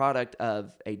is the product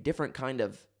of a different kind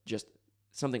of just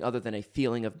something other than a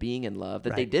feeling of being in love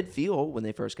that they did feel when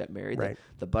they first got married. Right.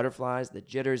 The butterflies, the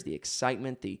jitters, the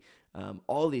excitement,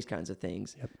 all these kinds of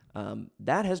things. Yep.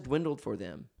 That has dwindled for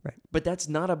them. Right. But that's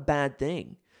not a bad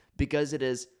thing, because it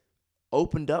has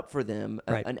opened up for them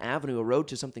an avenue, a road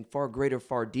to something far greater,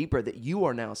 far deeper that you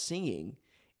are now seeing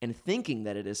and thinking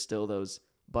that it is still those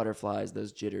butterflies,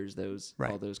 those jitters,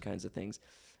 all those kinds of things.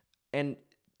 And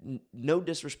no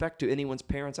disrespect to anyone's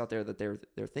parents out there that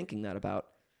they're thinking that about.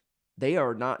 They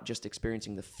are not just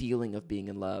experiencing the feeling of being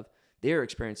in love. They are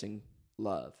experiencing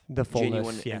love, the fullness,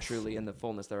 genuine and truly, in the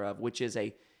fullness thereof, which is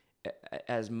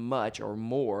as much or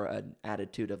more an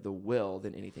attitude of the will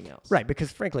than anything else. Right,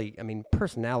 because frankly, I mean,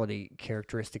 personality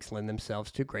characteristics lend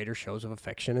themselves to greater shows of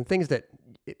affection and things that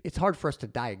it's hard for us to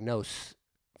diagnose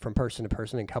from person to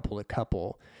person and couple to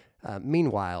couple.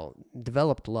 Meanwhile,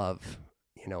 developed love,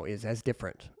 is as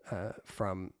different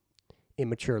from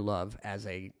immature love as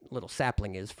a little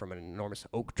sapling is from an enormous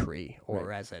oak tree,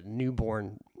 or as a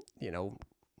newborn,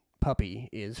 puppy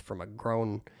is from a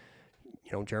grown,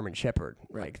 German Shepherd.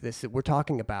 Right. Like this, we're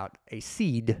talking about a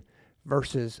seed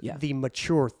versus the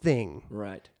mature thing.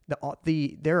 Right.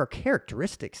 There are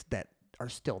characteristics that are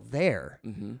still there,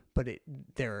 but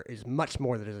there is much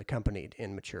more that is accompanied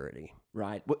in maturity.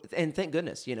 Right. And thank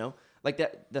goodness, like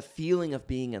that, the feeling of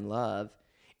being in love,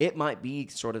 it might be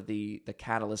sort of the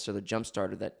catalyst or the jump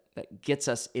starter that gets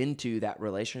us into that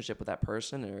relationship with that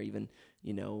person, or even,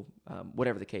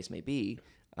 whatever the case may be.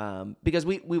 Because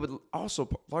we would also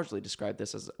largely describe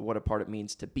this as what a part it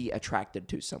means to be attracted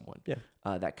to someone. Yeah.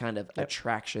 That kind of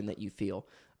attraction that you feel.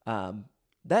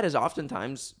 That is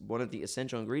oftentimes one of the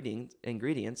essential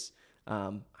ingredients.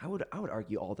 I would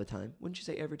argue all the time. Wouldn't you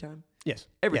say every time? Yes.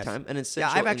 Every time. An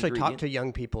essential I've actually ingredient. talked to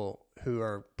young people who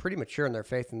are pretty mature in their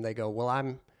faith, and they go,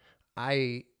 well,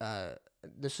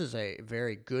 this is a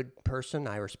very good person.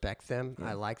 I respect them.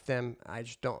 I like them.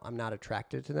 I'm not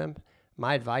attracted to them.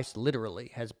 My advice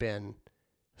literally has been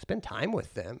spend time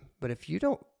with them. But if you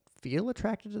don't feel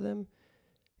attracted to them,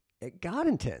 God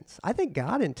intends. I think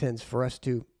God intends for us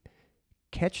to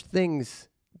catch things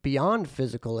beyond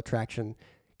physical attraction,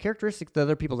 characteristics that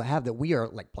other people have that we are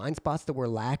like blind spots that we're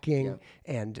lacking,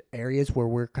 and areas where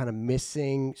we're kind of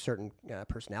missing certain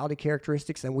personality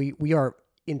characteristics, and we are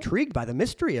intrigued by the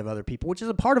mystery of other people, which is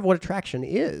a part of what attraction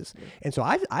is. And so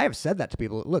I have said that to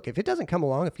people. Look, if it doesn't come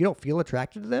along, if you don't feel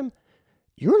attracted to them,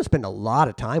 you're going to spend a lot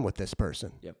of time with this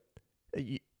person.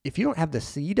 If you don't have the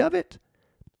seed of it,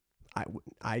 I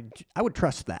would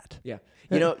trust that. Yeah.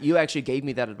 You know, you actually gave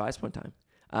me that advice one time.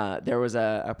 There was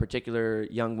a particular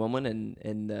young woman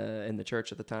in the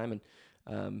church at the time,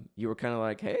 and you were kind of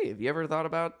like, "Hey, have you ever thought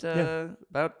about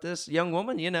this young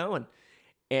woman?" You know,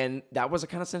 and that was the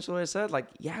kind of essentially what I said. Like,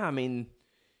 yeah, I mean,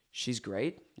 she's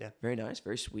great, very nice,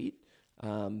 very sweet.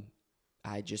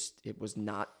 It was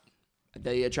not,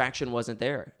 the attraction wasn't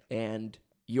there, and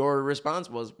your response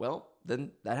was, "Well,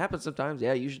 then that happens sometimes.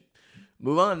 Yeah, you should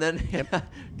move on then.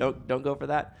 Don't go for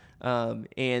that."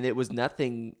 And it was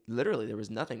nothing. Literally, there was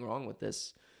nothing wrong with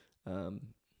this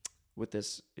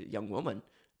young woman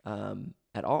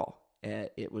at all.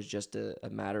 It was just a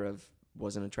matter of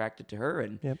wasn't attracted to her,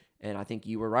 and I think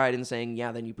you were right in saying,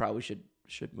 then you probably should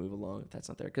move along if that's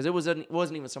not there, because it wasn't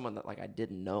even someone that like I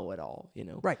didn't know at all. You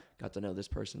know, right? Got to know this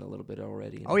person a little bit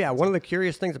already. Oh yeah, one of the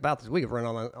curious things about this, we could run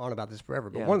on about this forever,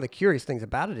 but one of the curious things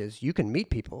about it is you can meet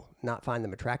people, not find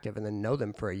them attractive, and then know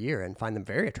them for a year and find them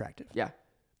very attractive. Yeah,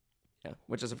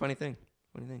 which is a funny thing.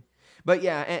 But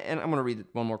and I'm going to read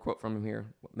one more quote from him here.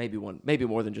 Maybe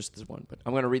more than just this one, but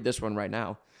I'm going to read this one right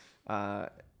now,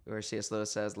 where C.S.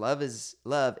 Lewis says, love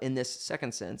in this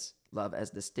second sense, love as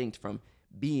distinct from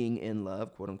being in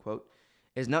love, quote unquote,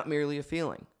 is not merely a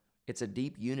feeling. It's a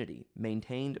deep unity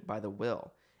maintained by the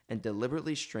will and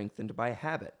deliberately strengthened by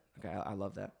habit. Okay, I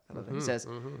love that.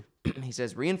 He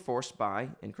says, reinforced by,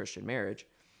 in Christian marriage,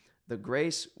 the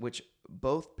grace which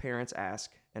both parents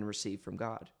ask and receive from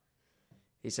God.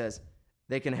 He says,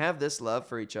 they can have this love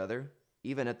for each other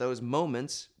even at those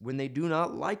moments when they do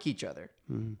not like each other,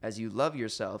 as you love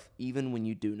yourself even when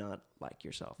you do not like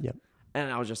yourself. Yep.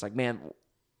 And I was just like, man,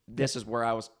 this is where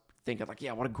I was thinking, like,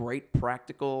 what a great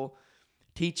practical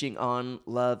teaching on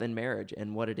love and marriage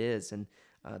and what it is, and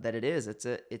that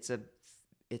it's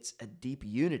a deep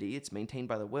unity. It's maintained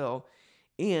by the will,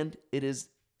 and it is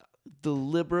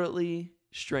deliberately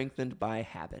strengthened by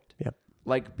habit. Yep.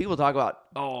 Like people talk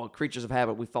about, creatures of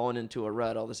habit. We've fallen into a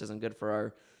rut. This isn't good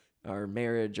for our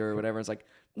marriage or whatever. It's like,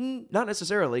 not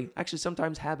necessarily. Actually,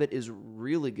 sometimes habit is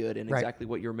really good and exactly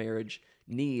what your marriage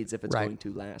needs if it's going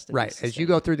to last. Right. As you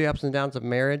go through the ups and downs of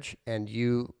marriage, and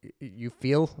you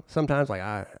feel sometimes like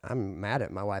I'm mad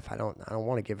at my wife. I don't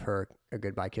want to give her a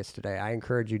goodbye kiss today. I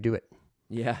encourage you to do it.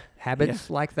 Yeah.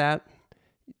 Habits like that.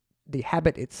 The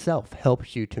habit itself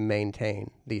helps you to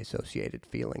maintain the associated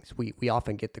feelings. We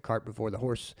often get the cart before the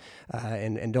horse,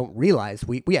 and don't realize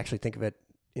we actually think of it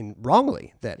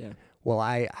wrongly that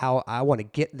I want to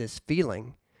get this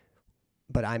feeling,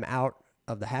 but I'm out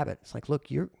of the habit. It's like, look,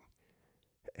 you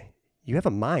have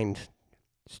a mind.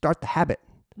 Start the habit.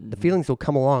 The feelings will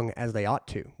come along as they ought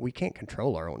to. We can't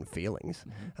control our own feelings,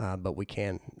 but we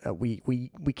can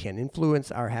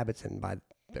influence our habits, and by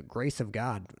the grace of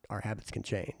God, our habits can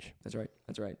change. That's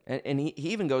right. And he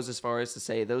even goes as far as to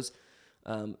say those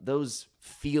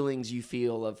feelings you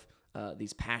feel of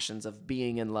these passions of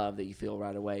being in love that you feel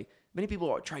right away. Many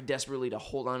people try desperately to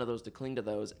hold on to those, to cling to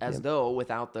those, as though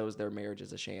without those, their marriage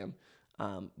is a sham.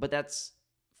 But that's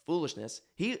foolishness.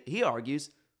 He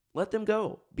argues, let them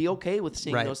go. Be okay with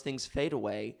seeing those things fade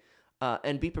away,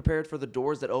 and be prepared for the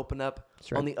doors that open up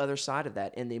on the other side of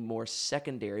that in the more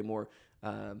secondary, more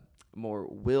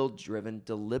will-driven,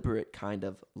 deliberate kind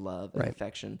of love and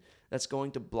affection that's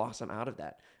going to blossom out of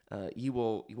that. You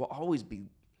will always be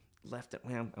left at.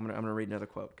 I'm gonna read another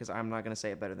quote because I'm not gonna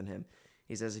say it better than him.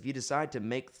 He says, if you decide to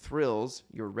make thrills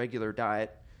your regular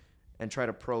diet and try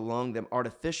to prolong them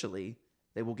artificially,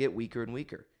 they will get weaker and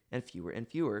weaker and fewer,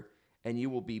 and you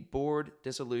will be a bored,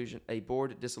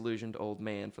 disillusioned old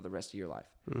man for the rest of your life.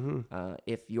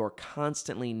 If you're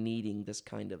constantly needing this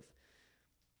kind of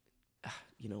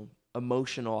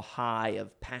emotional high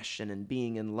of passion and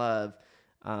being in love,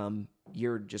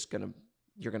 you're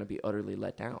gonna be utterly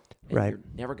let down. And you're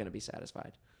never gonna be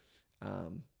satisfied.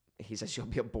 He says you'll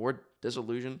be a bored,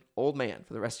 disillusioned old man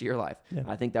for the rest of your life. Yeah.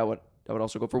 I think that would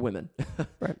also go for women,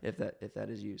 if that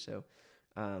is you. So,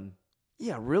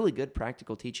 really good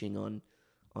practical teaching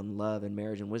love and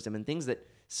marriage and wisdom and things that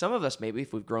some of us, maybe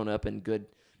if we've grown up in good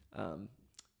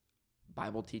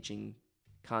Bible teaching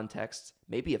contexts,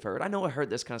 maybe have heard. I know I heard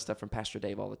this kind of stuff from Pastor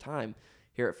Dave all the time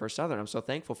here at First Southern. I'm so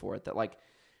thankful for it that, like,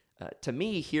 to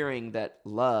me, hearing that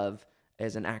love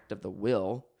as an act of the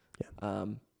will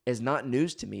is not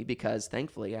news to me, because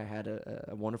thankfully I had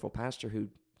a wonderful pastor who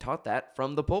taught that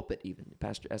from the pulpit, even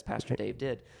Pastor Dave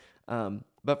did.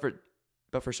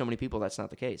 But for so many people, that's not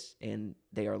the case, and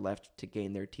they are left to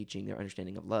gain their teaching, their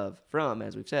understanding of love from,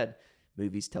 as we've said,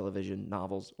 movies, television,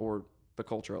 novels, or the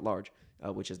culture at large,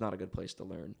 which is not a good place to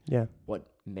learn what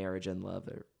marriage and love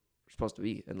are supposed to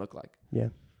be and look like. Yeah.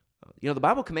 The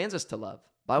Bible commands us to love.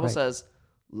 The Bible says,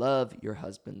 love your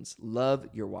husbands, love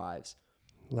your wives.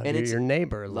 Love your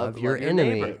neighbor, love your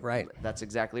enemy. Neighbor. Right. That's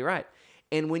exactly right.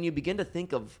 And when you begin to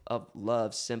think of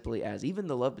love simply as, even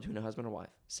the love between a husband and wife,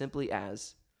 simply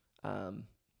as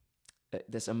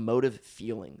this emotive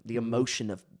feeling, the emotion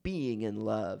of being in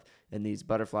love, and these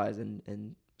butterflies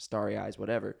and starry eyes,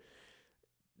 whatever,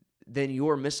 then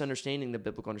you're misunderstanding the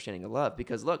biblical understanding of love.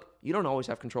 Because look, you don't always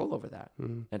have control over that.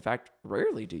 In fact,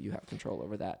 rarely do you have control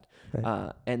over that.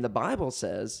 Right. And the Bible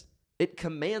says it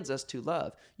commands us to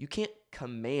love. You can't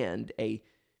command a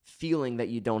feeling that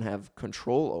you don't have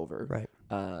control over. Right.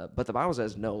 But the Bible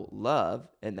says, no, love,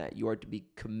 and that you are to be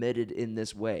committed in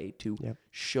this way to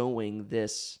showing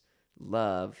this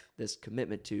love, this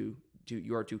commitment to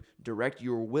you are to direct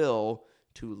your will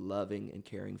to loving and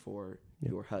caring for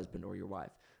your husband or your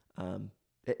wife.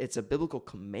 It's a biblical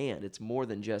command. It's more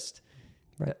than just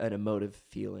an emotive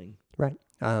feeling. Right.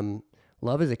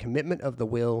 Love is a commitment of the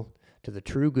will to the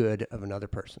true good of another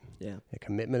person. Yeah. A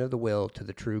commitment of the will to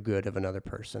the true good of another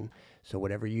person. So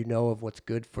whatever you know of what's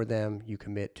good for them, you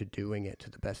commit to doing it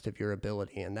to the best of your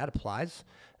ability. And that applies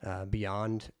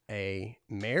beyond a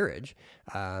marriage.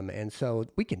 And so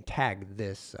we can tag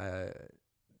this.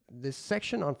 This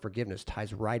section on forgiveness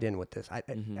ties right in with this.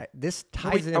 This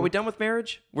ties in. Are we done with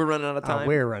marriage? We're running out of time.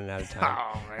 We're running out of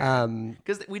time.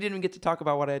 Because we didn't even get to talk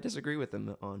about what I disagree with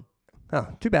them on. Oh,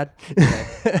 too bad. Okay.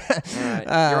 All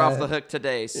right. You're off the hook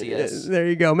today, CS. There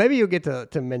you go. Maybe you'll get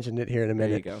to mention it here in a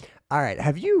minute. There you go. All right.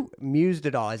 Have you mused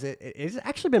at all? It's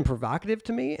actually been provocative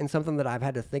to me and something that I've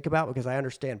had to think about, because I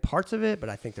understand parts of it, but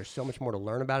I think there's so much more to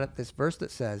learn about it. This verse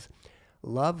that says,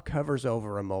 love covers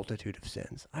over a multitude of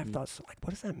sins. I've thought, like, what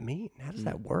does that mean? How does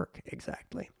that work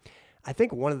exactly? I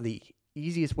think one of the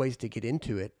easiest ways to get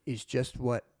into it is just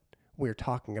what we're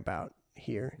talking about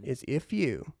here, is if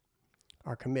you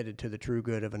are committed to the true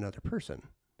good of another person,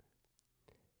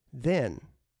 then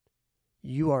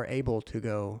you are able to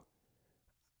go,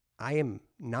 I am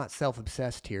not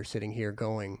self-obsessed here, sitting here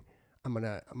going, I'm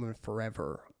gonna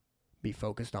forever be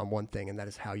focused on one thing, and that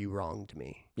is how you wronged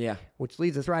me. Yeah. Which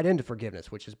leads us right into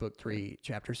forgiveness, which is book 3,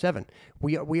 chapter 7.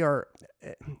 We are,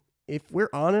 if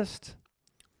we're honest,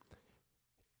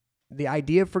 the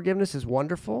idea of forgiveness is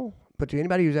wonderful, but to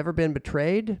anybody who's ever been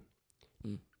betrayed,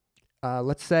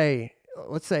 let's say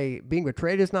being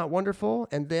betrayed is not wonderful,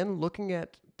 and then looking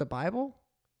at the Bible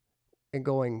and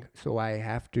going, so I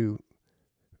have to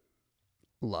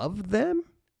love them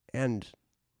and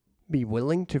be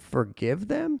willing to forgive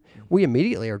them, we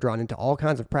immediately are drawn into all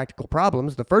kinds of practical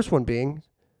problems. The first one being,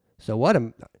 so what?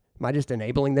 Am I just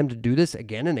enabling them to do this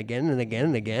again and again and again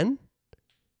and again?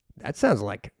 That sounds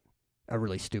like a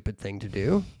really stupid thing to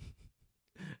do.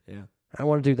 Yeah. I don't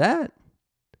want to do that.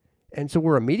 And so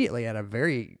we're immediately at a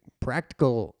very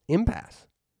practical impasse.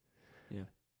 Yeah.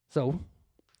 So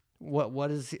what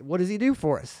does he do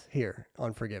for us here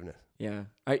on forgiveness? Yeah.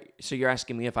 So you're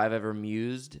asking me if I've ever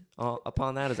mused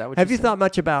upon that? Is that what Have you thought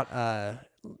much about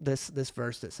this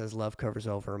verse that says love covers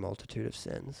over a multitude of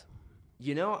sins?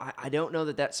 I don't know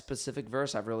that specific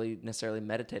verse I've really necessarily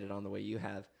meditated on the way you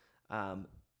have.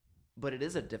 But it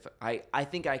is I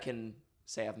think I can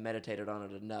say I've meditated on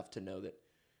it enough to know that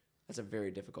that's a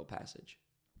very difficult passage.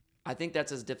 I think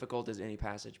that's as difficult as any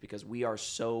passage, because we are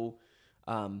so,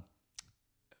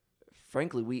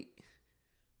 frankly,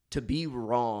 to be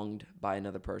wronged by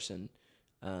another person,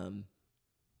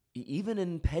 even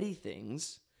in petty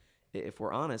things, if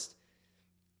we're honest,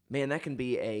 man, that can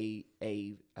be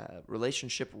a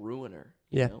relationship ruiner.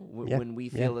 You know? When we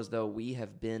feel as though we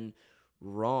have been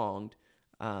wronged,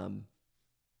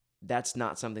 that's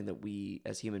not something that we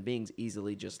as human beings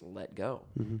easily just let go.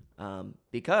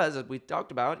 Because as we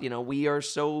talked about,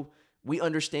 we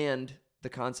understand the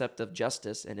concept of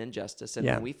justice and injustice. And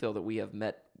when we feel that we have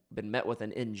been met with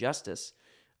an injustice,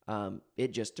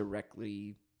 it just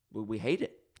directly, we hate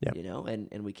it,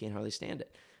 and we can't hardly stand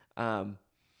it.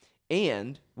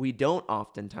 And we don't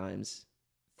oftentimes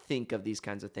think of these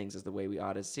kinds of things as the way we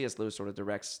ought. As C.S. Lewis sort of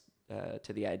directs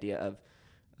to the idea of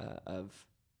of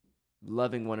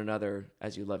loving one another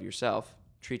as you love yourself.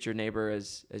 Treat your neighbor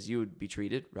as you would be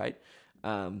treated, right?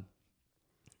 And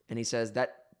he says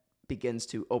that begins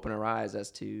to open our eyes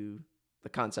as to the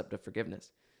concept of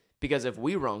forgiveness. Because if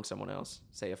we wrong someone else,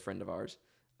 say a friend of ours,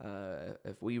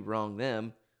 if we wrong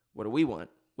them, what do we want?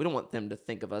 We don't want them to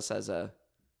think of us as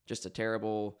just a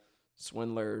terrible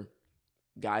swindler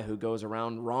guy who goes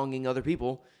around wronging other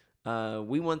people.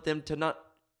 We want them to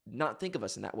not think of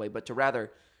us in that way, but to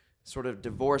rather sort of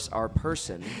divorce our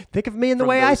person. Think of me in the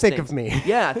way I think of me.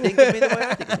 Yeah, think of me the way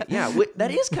I think of me. Yeah,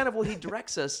 that is kind of what he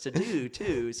directs us to do,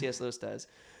 too, C.S. Lewis does.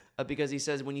 Because he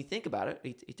says when you think about it,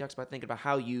 he talks about thinking about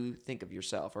how you think of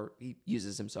yourself, or he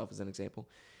uses himself as an example.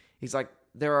 He's like,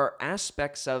 there are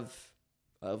aspects of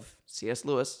C.S.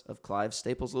 Lewis, of Clive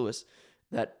Staples Lewis,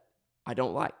 that I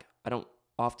don't like. I don't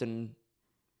often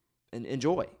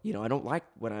enjoy. I don't like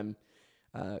when I'm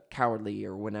cowardly,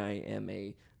 or when I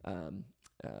am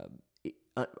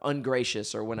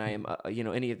ungracious, or when I am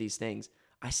any of these things.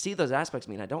 I see those aspects of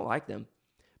me and I don't like them,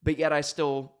 but yet I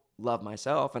still love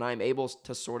myself, and I'm able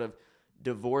to sort of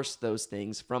divorce those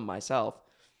things from myself.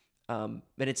 And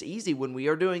it's easy when we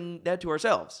are doing that to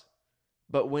ourselves,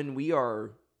 but when we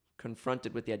are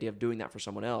confronted with the idea of doing that for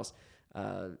someone else,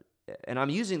 and I'm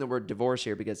using the word divorce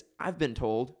here because I've been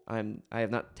told, I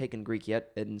have not taken Greek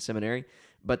yet in seminary,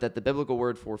 but that the biblical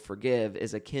word for forgive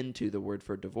is akin to the word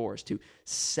for divorce, to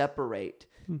separate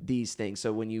these things.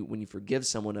 So when you forgive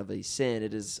someone of a sin,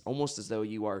 it is almost as though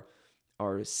you are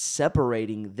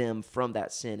separating them from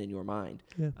that sin in your mind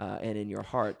and in your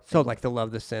heart. So like the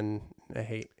love the sin,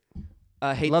 hate.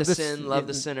 Hate love the sin, love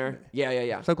the sinner.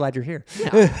 Yeah. So glad you're here.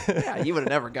 Yeah, you would have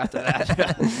never got to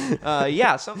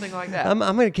that. Something like that. I'm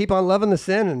going to keep on loving the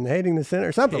sin and hating the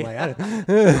sinner, something like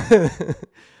that.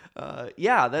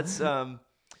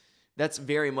 That's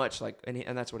very much like,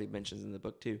 and that's what he mentions in the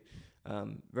book too.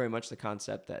 Very much the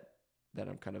concept that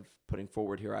I'm kind of putting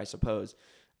forward here, I suppose,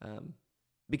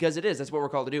 because that's what we're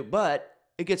called to do. But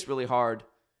it gets really hard.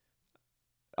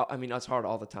 I mean, it's hard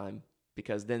all the time,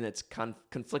 because then it's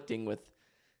conflicting with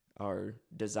our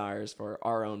desires for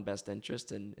our own best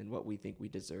interest and what we think we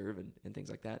deserve and things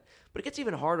like that. But it gets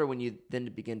even harder when you then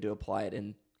begin to apply it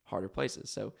in harder places.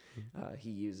 So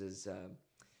he uses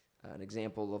an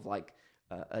example of like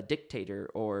a dictator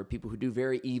or people who do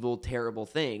very evil, terrible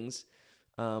things.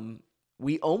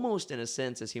 We almost, in a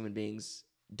sense, as human beings,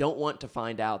 don't want to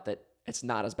find out that it's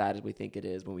not as bad as we think it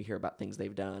is when we hear about things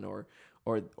they've done or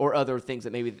other things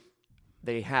that maybe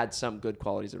they had some good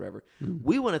qualities or whatever.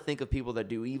 We want to think of people that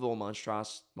do evil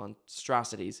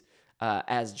monstrosities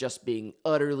as just being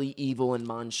utterly evil and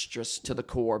monstrous to the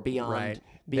core, beyond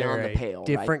the pale.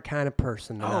 Different kind of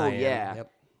person than I am. Yeah.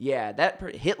 Yep. Yeah,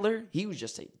 Hitler, he was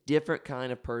just a different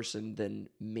kind of person than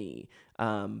me.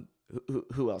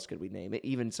 Who else could we name?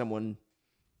 Even someone,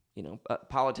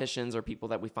 politicians or people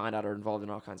that we find out are involved in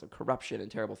all kinds of corruption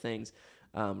and terrible things,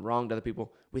 wronged other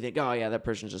people. We think, oh yeah, that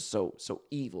person's just so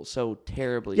evil, so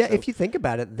terribly. Yeah, if you think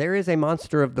about it, there is a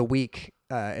monster of the week,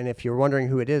 and if you're wondering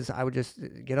who it is, I would just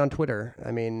get on Twitter.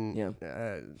 I mean,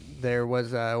 there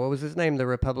was what was his name? The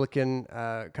Republican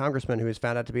congressman who was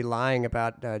found out to be lying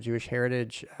about Jewish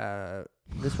heritage.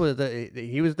 This was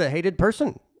he was the hated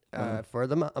person for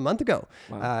a month ago,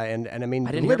 and I mean,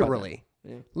 literally.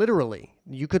 Yeah. Literally,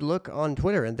 you could look on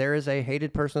Twitter and there is a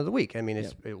hated person of the week. I mean,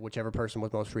 it's whichever person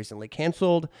was most recently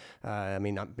canceled. I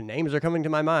mean, names are coming to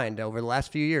my mind over the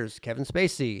last few years. Kevin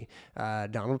Spacey,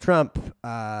 Donald Trump.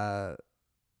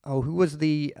 Who was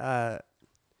the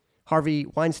Harvey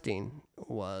Weinstein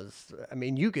was? I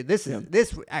mean, you could, this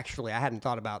actually, I hadn't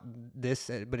thought about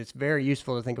this, but it's very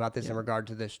useful to think about this in regard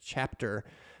to this chapter.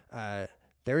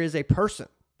 There is a person.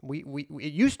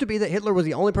 It used to be that Hitler was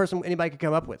the only person anybody could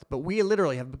come up with, but we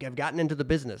literally have gotten into the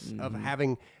business of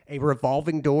having a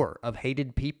revolving door of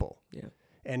hated people. Yeah.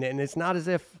 And it's not as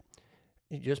if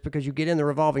just because you get in the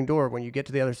revolving door, when you get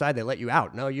to the other side, they let you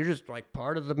out. No, you're just like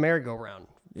part of the merry-go-round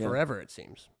forever, it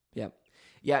seems. Yeah.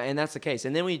 Yeah, and that's the case.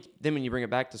 And then when you bring it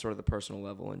back to sort of the personal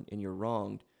level and you're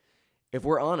wronged, if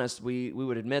we're honest, we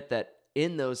would admit that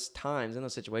in those times, in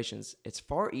those situations, it's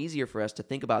far easier for us to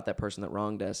think about that person that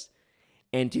wronged us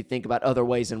and to think about other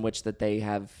ways in which that they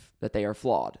are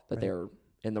flawed, that they are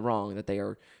in the wrong, that they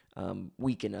are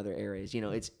weak in other areas.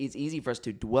 It's easy for us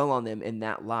to dwell on them in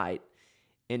that light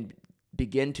and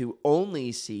begin to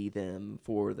only see them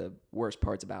for the worst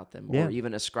parts about them, or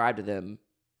even ascribe to them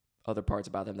other parts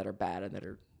about them that are bad and that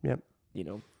are,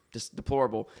 just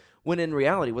deplorable. When in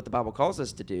reality, what the Bible calls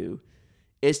us to do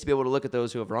is to be able to look at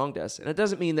those who have wronged us. And it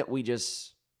doesn't mean that we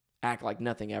just act like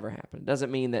nothing ever happened. It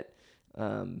doesn't mean that,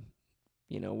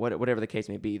 whatever the case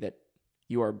may be, that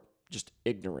you are just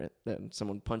ignorant. That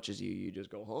someone punches you, you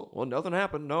just go, oh, well, nothing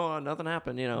happened. No, nothing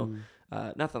happened.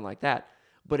 Nothing like that.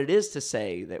 But it is to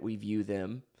say that we view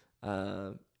them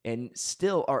and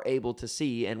still are able to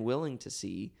see and willing to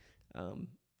see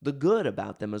the good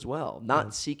about them as well,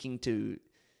 not seeking to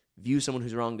view someone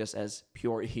who's wronged us as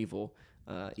pure evil,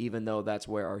 even though that's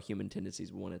where our human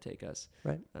tendencies want to take us.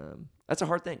 Right. That's a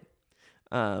hard thing.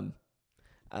 And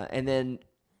then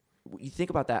you think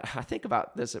about that. I think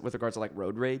about this with regards to like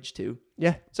road rage too.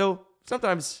 Yeah. So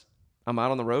sometimes I'm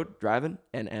out on the road driving,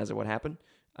 and as it would happen,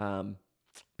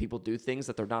 people do things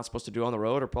that they're not supposed to do on the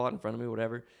road or pull out in front of me,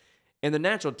 whatever. And the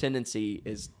natural tendency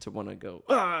is to want to go,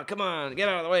 come on, get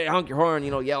out of the way, honk your horn,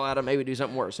 yell at them, maybe do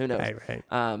something worse. Who knows?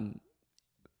 Right.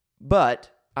 But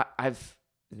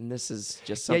and this is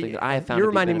just something that I have found. You're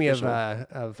reminding me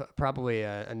of probably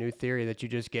a new theory that you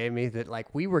just gave me, that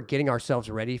like we were getting ourselves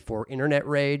ready for internet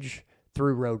rage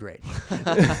through road rage.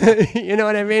 You know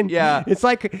what I mean? Yeah. It's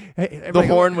like the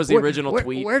horn was the original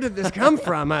tweet. Where did this come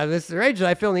from? This rage that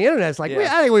I feel on the internet. It's like,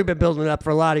 I think we've been building it up for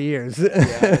a lot of years. Yeah,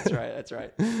 that's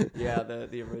right. Yeah,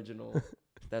 the original.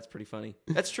 That's pretty funny.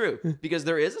 That's true, because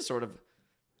there is a sort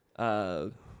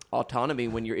of autonomy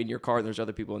when you're in your car and there's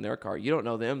other people in their car. You don't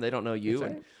know them, they don't know you.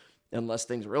 Right. And unless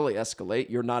things really escalate,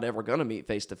 you're not ever going to meet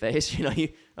face to face.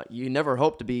 You never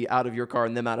hope to be out of your car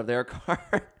and them out of their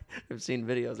car. I've seen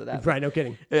videos of that. Right, no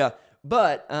kidding. Yeah.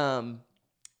 But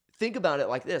think about it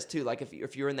like this too. Like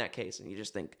if you're in that case and you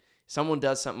just think someone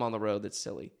does something on the road that's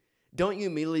silly, don't you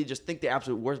immediately just think the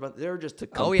absolute worst about them? They're just a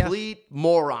complete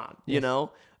moron,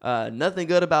 nothing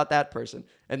good about that person.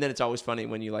 And then it's always funny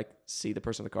when you like see the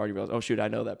person in the car, you realize, oh shoot, I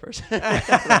know that person.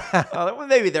 Well,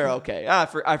 maybe they're okay.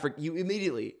 You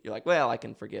immediately, you're like, well, I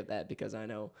can forgive that because I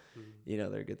know,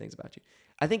 there are good things about you.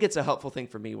 I think it's a helpful thing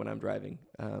for me when I'm driving.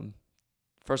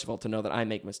 First of all, to know that I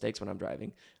make mistakes when I'm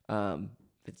driving.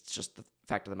 It's just the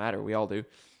fact of the matter. We all do.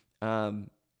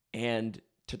 And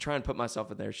to try and put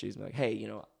myself in their shoes and be like, hey,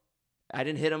 I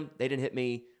didn't hit them. They didn't hit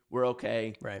me. We're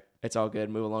okay. Right. It's all good.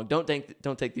 Move along. Don't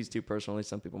take these too personally,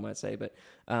 some people might say. But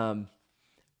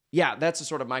that's a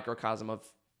sort of microcosm of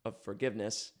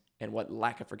forgiveness and what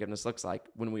lack of forgiveness looks like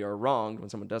when we are wronged, when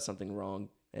someone does something wrong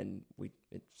and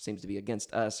it seems to be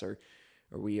against us or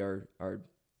we are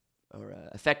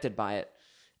affected by it.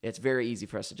 It's very easy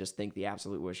for us to just think the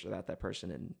absolute worst about that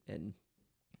person and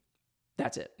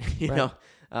that's it.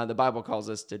 The Bible calls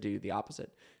us to do the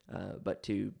opposite, but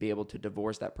to be able to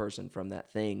divorce that person from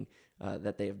that thing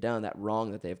that they have done, that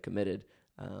wrong that they have committed.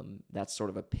 That's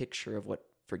sort of a picture of what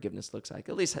forgiveness looks like,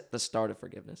 at least at the start of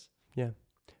forgiveness. Yeah.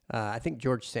 I think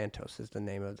George Santos is the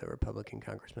name of the Republican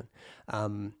congressman,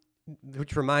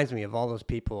 which reminds me of all those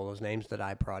people, those names that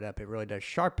I brought up. It really does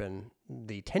sharpen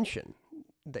the tension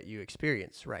that you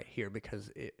experience right here,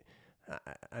 because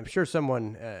I'm sure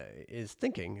someone is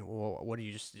thinking, well, what do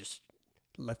you just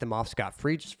let them off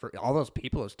scot-free, just for all those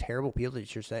people, those terrible people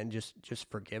that you're saying, just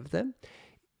forgive them?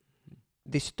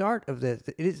 The start of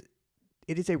it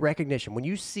is a recognition. When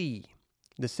you see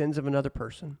the sins of another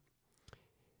person,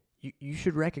 you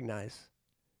should recognize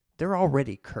they're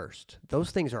already cursed. Those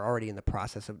things are already in the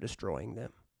process of destroying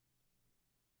them.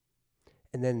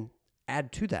 And then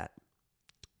add to that,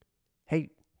 hey,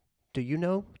 do you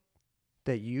know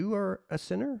that you are a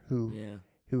sinner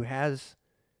who has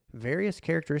various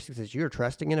characteristics that you're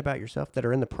trusting in about yourself that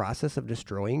are in the process of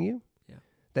destroying you? Yeah.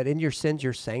 That in your sins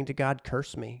you're saying to God,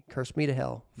 curse me to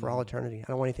hell for all eternity. I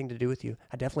don't want anything to do with you.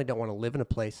 I definitely don't want to live in a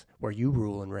place where you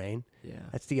rule and reign. Yeah.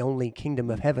 That's the only kingdom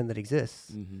of heaven that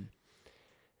exists. Mm-hmm.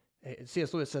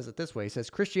 C.S. Lewis says it this way. He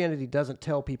says, Christianity doesn't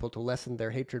tell people to lessen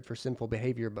their hatred for sinful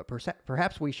behavior, but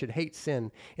perhaps we should hate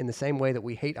sin in the same way that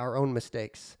we hate our own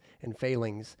mistakes and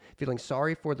failings, feeling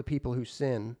sorry for the people who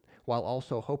sin while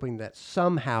also hoping that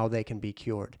somehow they can be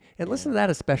cured. And listen to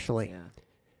that especially. Yeah.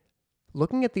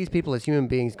 Looking at these people as human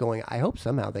beings going, I hope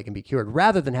somehow they can be cured,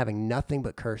 rather than having nothing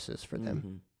but curses for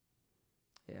them.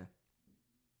 Yeah.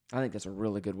 I think that's a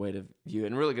really good way to view it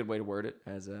and a really good way to word it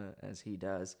as he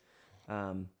does.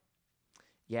 I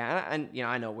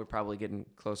know we're probably getting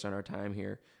close on our time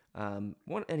here. And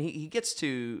he gets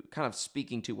to kind of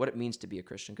speaking to what it means to be a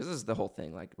Christian, because this is the whole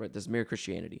thing. Like, right, this is mere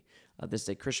Christianity. This is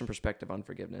a Christian perspective on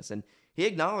forgiveness, and he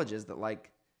acknowledges that,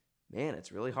 like, man,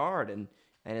 it's really hard, and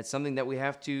it's something that we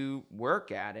have to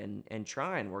work at and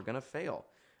try, and we're gonna fail.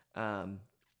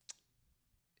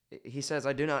 He says,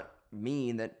 I do not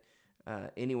mean that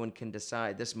anyone can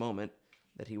decide this moment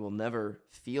that he will never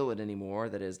feel it anymore.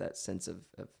 That is that sense of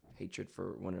hatred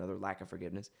for one another, lack of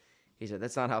forgiveness. He said,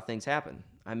 that's not how things happen.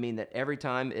 I mean that every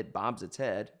time it bobs its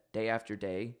head, day after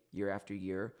day, year after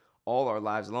year, all our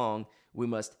lives long, we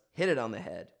must hit it on the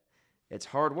head. It's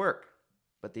hard work.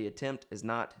 but the attempt is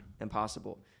not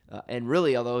impossible. And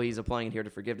really, although he's applying it here to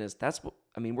forgiveness, that's what,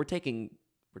 I mean, we're taking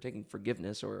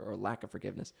forgiveness or lack of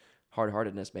forgiveness,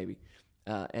 hard-heartedness maybe,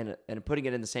 and putting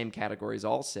it in the same category as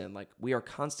all sin. Like, we are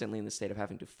constantly in the state of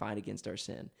having to fight against our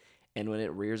sin. And when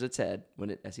it rears its head,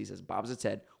 when it, as he says, bobs its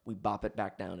head, we bop it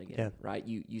back down again, right?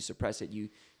 You suppress it. You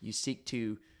seek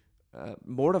to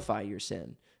mortify your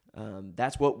sin.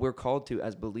 That's what we're called to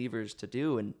as believers to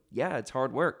do. And yeah, it's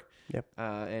hard work. Yep.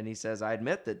 And he says, I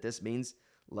admit that this means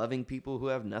loving people who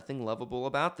have nothing lovable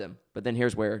about them. But then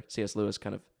here's where C.S. Lewis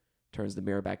kind of turns the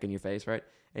mirror back in your face, right?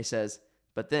 And he says,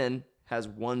 but then has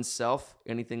oneself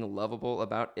anything lovable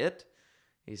about it?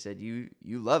 He said, you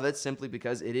love it simply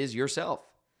because it is yourself.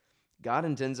 God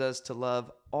intends us to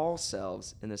love all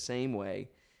selves in the same way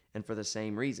and for the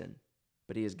same reason.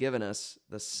 But he has given us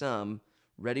the sum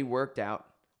ready worked out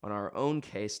on our own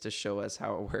case to show us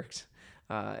how it works.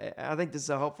 I think this is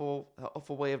a helpful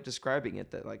way of describing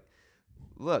it, that like,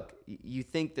 look, you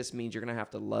think this means you're going to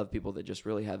have to love people that just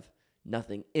really have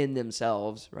nothing in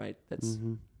themselves, right? That's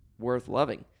worth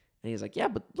loving. And he's like, yeah,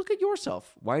 but look at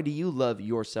yourself. Why do you love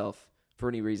yourself for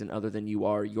any reason other than you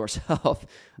are yourself?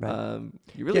 Right.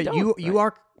 You really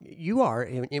don't. You are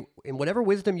in whatever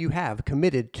wisdom you have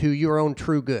committed to your own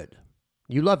true good.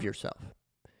 You love yourself.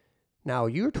 Now,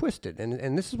 you're twisted,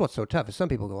 and this is what's so tough, is some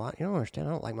people go, you don't understand,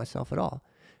 I don't like myself at all.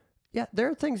 Yeah, there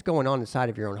are things going on inside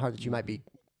of your own heart that you might be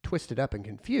twisted up and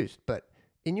confused, but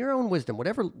in your own wisdom,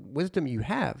 whatever wisdom you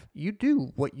have, you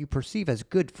do what you perceive as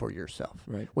good for yourself.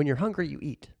 Right. When you're hungry, you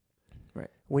eat.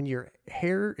 Right. When your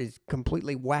hair is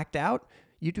completely whacked out,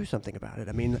 you do something about it.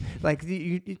 I mean, like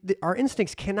our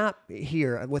instincts cannot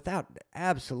here without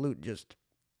absolute just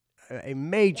a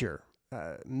major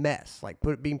mess, like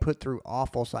being put through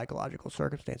awful psychological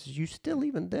circumstances. You still,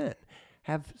 even then,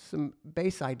 have some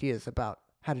base ideas about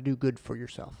how to do good for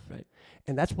yourself. Right.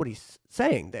 And that's what he's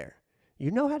saying there.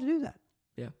 You know how to do that.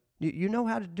 Yeah. You know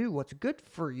how to do what's good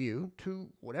for you to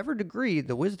whatever degree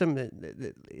the wisdom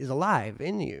that is alive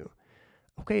in you.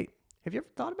 Okay, have you ever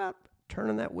thought about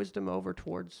turning that wisdom over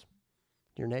towards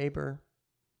your neighbor,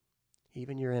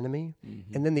 even your enemy?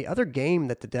 Mm-hmm. And then the other game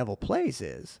that the devil plays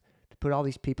is to put all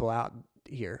these people out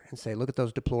here and say, look at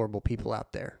those deplorable people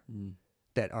out there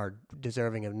that are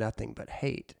deserving of nothing but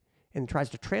hate, and tries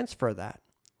to transfer that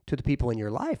to the people in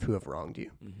your life who have wronged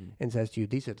you and says to you,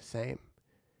 these are the same.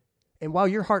 And while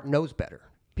your heart knows better,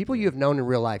 people you have known in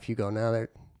real life, you go, no,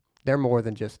 they're more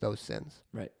than just those sins.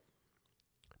 Right.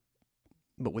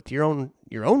 But with your own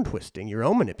twisting, your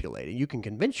own manipulating, you can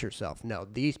convince yourself, no,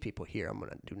 these people here, I'm going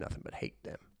to do nothing but hate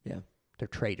them. Yeah. They're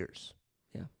traitors.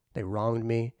 Yeah. They wronged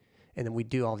me. And then we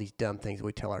do all these dumb things.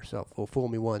 We tell ourselves, well, fool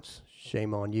me once,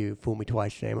 shame on you. Fool me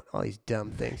twice, shame on all these dumb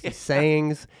things. These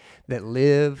sayings that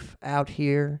live out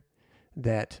here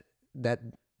that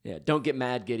yeah, don't get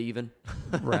mad, get even.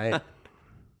 Right.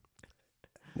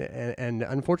 And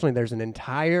unfortunately, there's an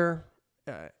entire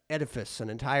edifice,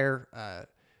 an entire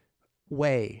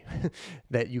way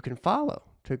that you can follow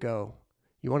to go,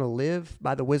 you want to live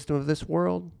by the wisdom of this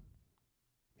world?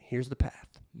 Here's the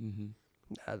path. Mm-hmm.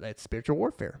 That's spiritual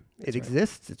warfare. It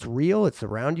exists. It's real. It's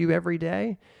around you every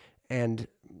day. And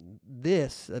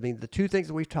the two things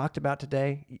that we've talked about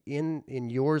today, in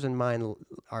yours and mine,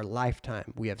 our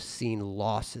lifetime, we have seen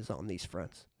losses on these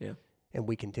fronts. Yeah. And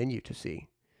we continue to see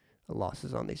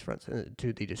losses on these fronts,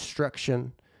 to the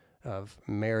destruction of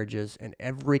marriages and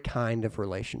every kind of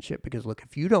relationship. Because look,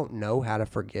 if you don't know how to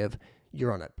forgive,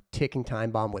 you're on a ticking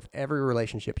time bomb with every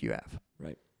relationship you have.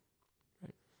 Right.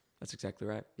 That's exactly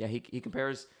right. Yeah, he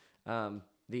compares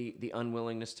the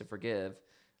unwillingness to forgive,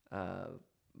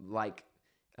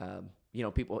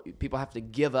 people have to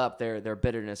give up their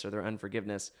bitterness or their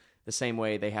unforgiveness the same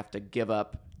way they have to give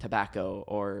up tobacco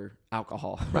or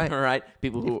alcohol. Right. Right.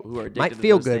 People who are addicted might to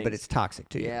feel those good, things. but it's toxic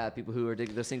to you. Yeah, people who are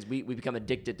addicted to those things, we become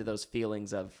addicted to those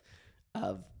feelings of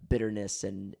bitterness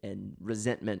and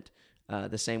resentment.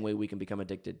 The same way we can become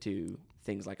addicted to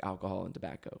things like alcohol and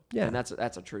tobacco. Yeah, and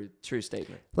that's a true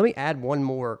statement. Let me add one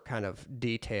more kind of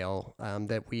detail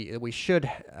that we should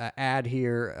add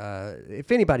here.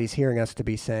 If anybody's hearing us to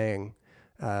be saying,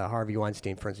 Harvey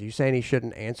Weinstein, for instance, you saying he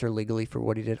shouldn't answer legally for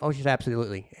what he did? Oh, he should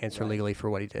absolutely answer legally for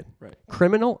what he did. Right.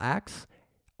 Criminal acts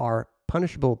are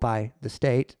punishable by the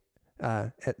state.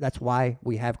 That's why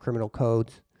we have criminal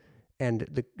codes.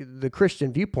 And the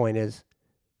Christian viewpoint is,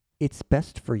 it's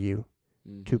best for you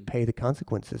to pay the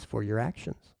consequences for your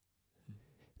actions,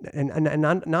 and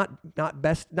not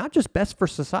best, not just best for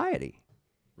society.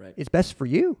 Right. It's best for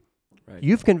you. Right.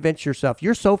 You've convinced yourself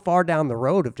you're so far down the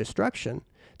road of destruction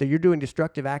that you're doing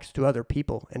destructive acts to other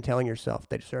people and telling yourself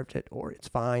they deserved it, or it's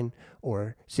fine,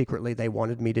 or secretly they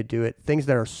wanted me to do it. Things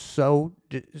that are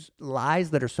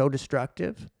lies that are so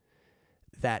destructive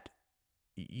that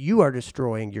you are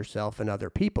destroying yourself and other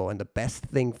people. And the best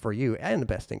thing for you and the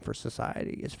best thing for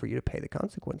society is for you to pay the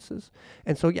consequences.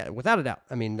 And so, yeah, without a doubt,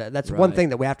 I mean, that's one thing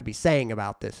that we have to be saying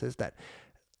about this is that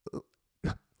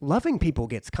loving people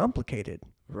gets complicated.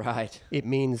 Right. It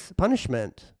means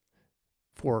punishment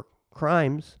for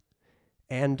crimes,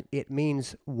 and it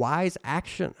means wise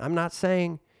action. I'm not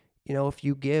saying, if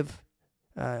you give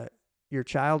your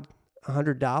child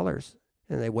 $100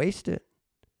 and they waste it,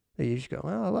 that you just go,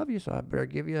 well, I love you, so I better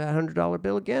give you that $100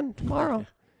 bill again tomorrow.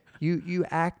 You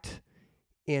act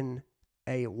in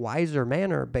a wiser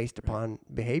manner based upon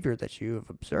behavior that you have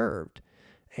observed.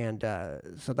 And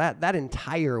so that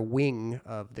entire wing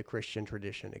of the Christian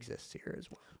tradition exists here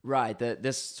as well. Right.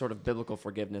 This sort of biblical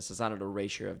forgiveness is not an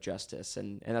erasure of justice.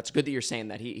 And that's good that you're saying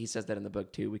that. He says that in the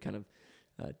book, too. We kind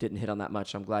of didn't hit on that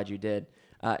much. I'm glad you did.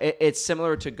 It's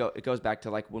similar to it goes back to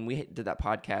like when we did that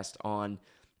podcast on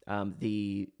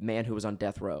the man who was on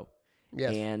death row.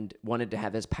 Yes. And wanted to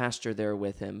have his pastor there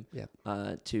with him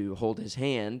to hold his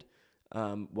hand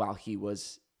while he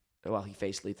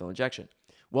faced lethal injection.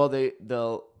 Well,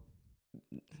 the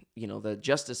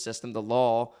justice system, the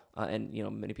law, and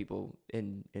many people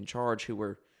in charge who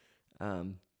were,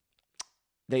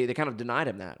 they kind of denied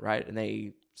him that, right? And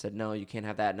they said, no, you can't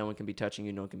have that. No one can be touching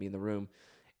you. No one can be in the room.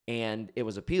 And it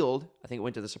was appealed. I think it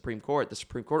went to the Supreme Court. The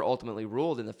Supreme Court ultimately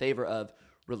ruled in the favor of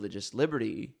religious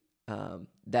liberty,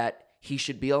 that he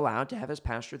should be allowed to have his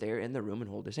pastor there in the room and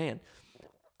hold his hand.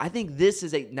 I think this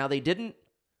is now they didn't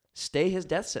stay his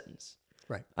death sentence.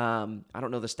 Right. I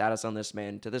don't know the status on this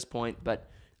man to this point, but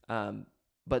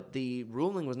the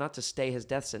ruling was not to stay his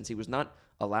death sentence. He was not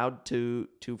allowed to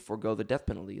forego the death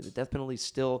penalty. The death penalty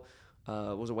still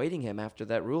was awaiting him after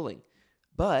that ruling.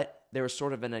 But there was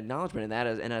sort of an acknowledgement in that,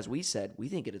 and as we said, we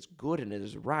think it is good and it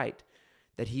is right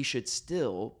that he should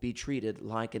still be treated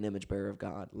like an image bearer of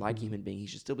God, like a human being. He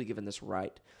should still be given this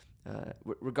right.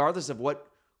 Regardless of what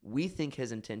we think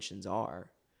his intentions are,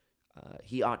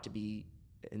 he ought to be.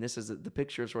 And this is the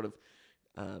picture of sort of,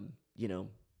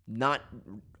 not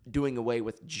doing away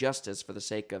with justice for the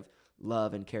sake of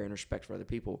love and care and respect for other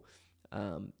people,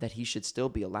 that he should still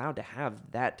be allowed to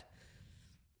have that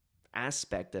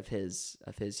aspect of his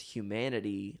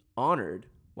humanity honored,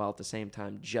 while at the same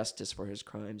time justice for his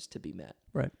crimes to be met.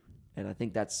 Right. And I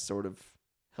think that's sort of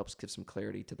helps give some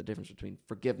clarity to the difference between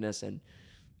forgiveness and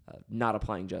not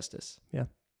applying justice. Yeah.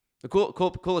 The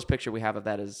coolest picture we have of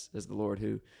that is the Lord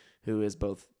who is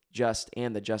both just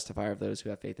and the justifier of those who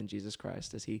have faith in Jesus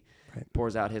Christ, as he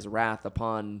pours out his wrath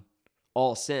upon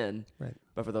all sin. Right.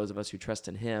 But for those of us who trust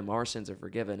in him, our sins are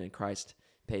forgiven and Christ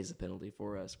pays the penalty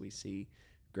for us. We see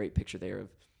a great picture there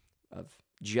of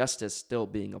justice still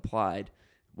being applied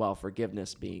while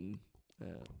forgiveness being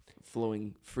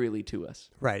flowing freely to us.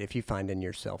 Right. If you find in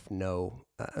yourself no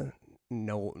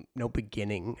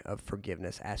beginning of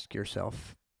forgiveness, ask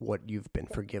yourself what you've been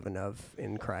forgiven of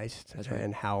in Christ. That's right.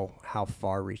 And how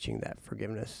far-reaching that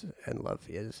forgiveness and love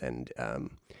is. And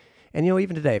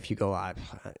even today, if you go, I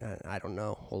don't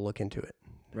know, we'll look into it.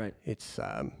 Right. It's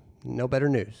no better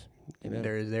news. Amen.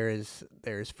 There is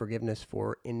forgiveness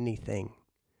for anything,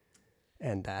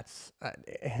 and that's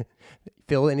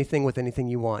fill anything with anything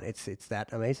you want. It's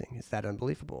that amazing. It's that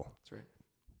unbelievable. That's right.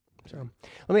 So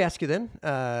let me ask you then,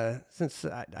 since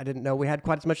I didn't know we had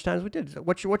quite as much time as we did.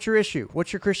 What's your issue?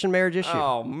 What's your Christian marriage issue?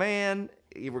 Oh man,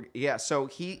 yeah. So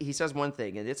he says one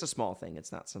thing, and it's a small thing.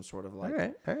 It's not some sort of like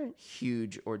all right.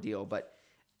 huge ordeal, but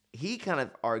he kind of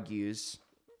argues.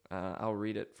 I'll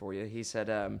read it for you. He said,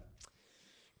 "The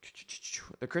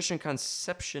Christian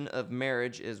conception of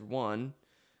marriage is one.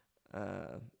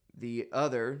 The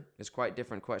other is quite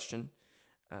different question."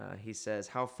 He says,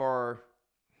 "How far?"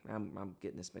 I'm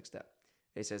getting this mixed up.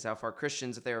 He says, how far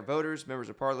Christians, if they are voters, members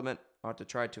of parliament, ought to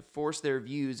try to force their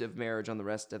views of marriage on the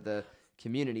rest of the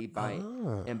community by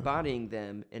embodying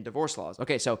them in divorce laws.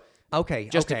 Okay, so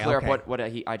just to clear up what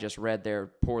I just read there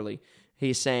poorly,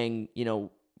 he's saying,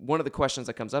 one of the questions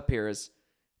that comes up here is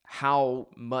how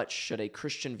much should a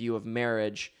Christian view of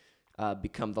marriage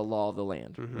become the law of the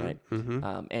land, right?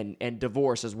 Mm-hmm. And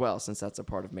divorce as well, since that's a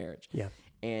part of marriage. Yeah.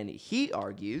 And he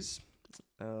argues...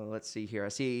 let's see here.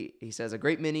 He says, a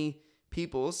great many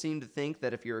people seem to think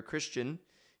that if you're a Christian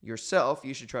yourself,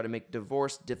 you should try to make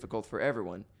divorce difficult for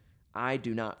everyone. I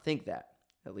do not think that.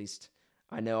 At least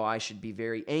I know I should be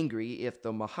very angry if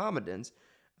the Mohammedans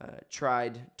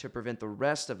tried to prevent the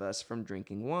rest of us from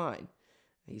drinking wine.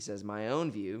 He says, my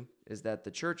own view is that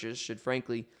the churches should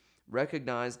frankly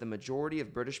recognize the majority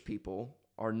of British people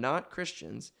are not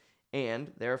Christians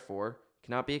and therefore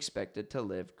cannot be expected to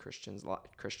live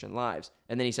Christian lives.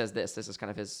 And then he says this is kind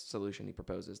of his solution he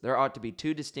proposes. There ought to be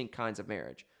two distinct kinds of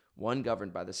marriage, one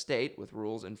governed by the state with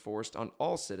rules enforced on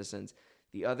all citizens,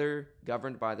 the other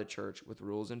governed by the church with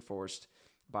rules enforced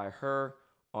by her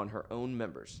on her own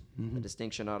members. The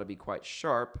distinction ought to be quite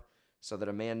sharp so that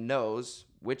a man knows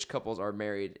which couples are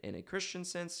married in a Christian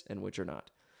sense and which are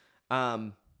not.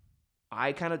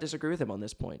 I kind of disagree with him on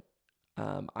this point.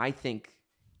 I think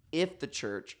if the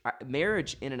church,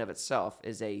 marriage in and of itself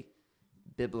is a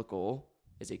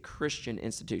Christian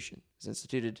institution. It's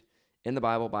instituted in the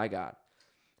Bible by God.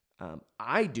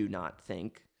 I do not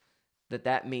think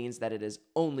that means that it is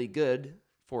only good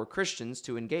for Christians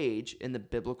to engage in the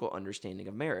biblical understanding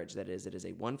of marriage. That is, it is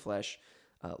a one flesh,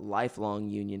 lifelong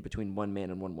union between one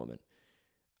man and one woman.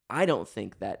 I don't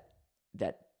think that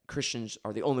Christians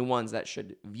are the only ones that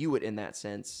should view it in that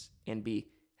sense and be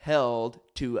held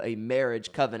to a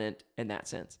marriage covenant in that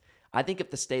sense. I think if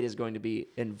the state is going to be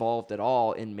involved at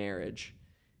all in marriage,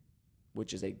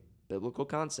 which is a biblical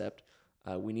concept,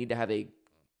 we need to have a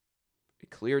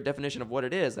clear definition of what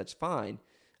it is. That's fine.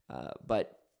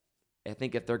 But I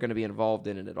think if they're going to be involved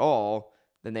in it at all,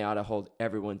 then they ought to hold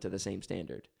everyone to the same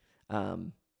standard.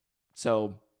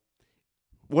 So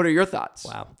what are your thoughts?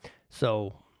 Wow.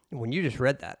 So when you just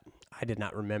read that, I did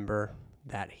not remember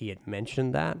that he had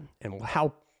mentioned that, and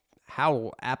how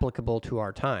applicable to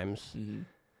our times,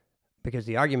 because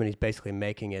the argument he's basically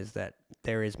making is that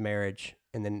there is marriage,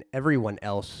 and then everyone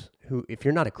else who, if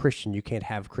you're not a Christian, you can't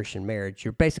have Christian marriage.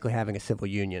 You're basically having a civil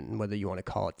union, whether you want to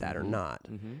call it that or not.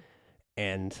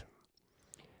 And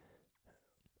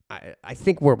I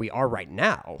think where we are right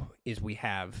now is we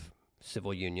have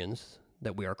civil unions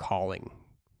that we are calling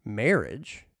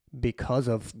marriage because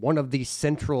of one of the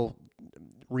central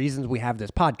reasons we have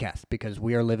this podcast, because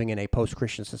we are living in a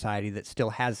post-Christian society that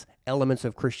still has elements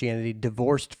of Christianity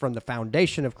divorced from the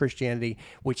foundation of Christianity,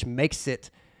 which makes it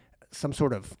some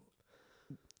sort of,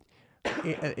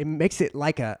 it makes it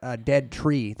like a dead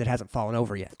tree that hasn't fallen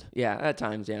over yet. Yeah, at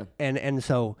times, yeah. And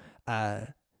so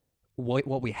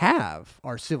what we have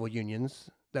are civil unions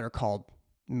that are called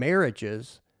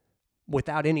marriages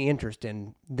without any interest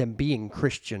in them being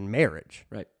Christian marriage.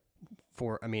 Right.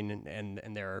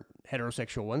 And there are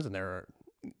heterosexual ones and there are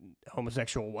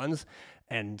homosexual ones.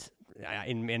 And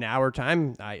in our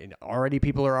time, already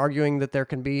people are arguing that there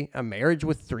can be a marriage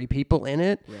with 3 people in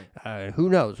it. Right. Who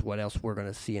knows what else we're going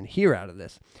to see and hear out of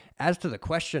this. As to the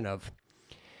question of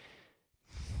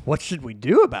what should we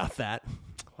do about that,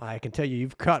 I can tell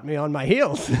you've caught me on my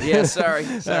heels. Yeah, sorry.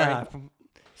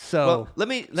 So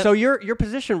well, your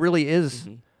position really is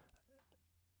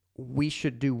we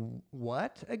should do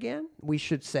what again? We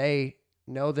should say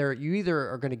no. You either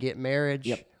are going to get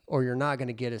marriage or you're not going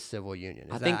to get a civil union.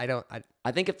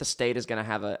 I think if the state is going to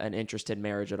have an interest in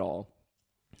marriage at all,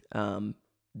 then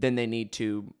they need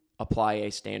to apply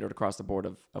a standard across the board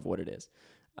of what it is.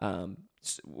 So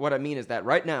what I mean is that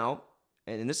right now,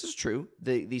 and this is true,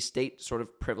 the state sort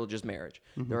of privileges marriage.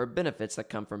 There are benefits that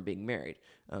come from being married,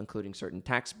 including certain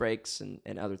tax breaks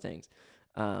and other things.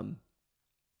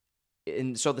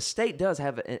 And so the state does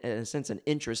have, in a sense, an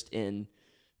interest in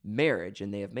marriage,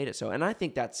 and they have made it so. And I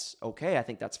think that's okay. I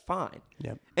think that's fine.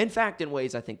 Yep. In fact, in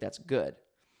ways, I think that's good.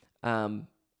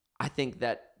 I think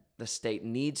that the state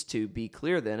needs to be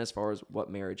clear then as far as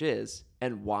what marriage is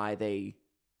and why they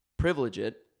privilege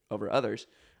it over others,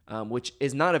 which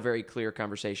is not a very clear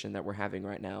conversation that we're having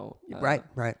right now. Right.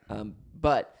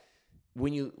 But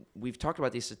we've talked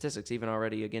about these statistics even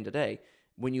already again today.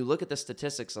 When you look at the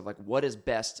statistics of like what is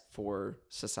best for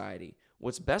society,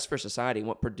 what's best for society and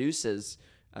what produces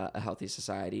a healthy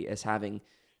society is having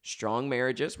strong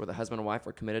marriages where the husband and wife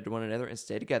are committed to one another and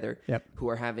stay together, who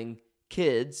are having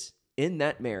kids in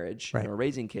that marriage and are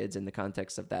raising kids in the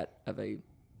context of a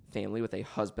family with a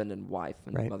husband and wife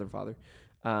and mother and father.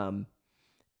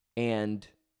 And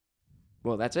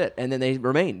well, that's it. And then they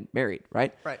remain married,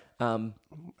 right? Right.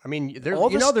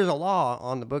 There's a law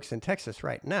on the books in Texas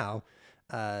right now.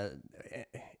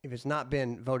 If it's not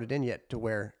been voted in yet, to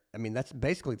where, that's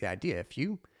basically the idea. If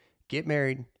you get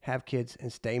married, have kids,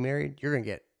 and stay married, you're going to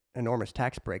get enormous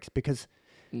tax breaks because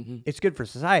it's good for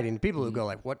society. And people who go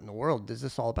like, what in the world is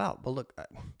this all about? Well, look,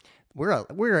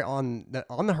 we're on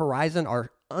the horizon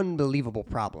are unbelievable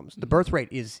problems. The birth rate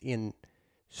is in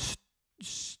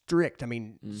strict,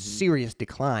 serious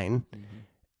decline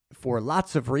for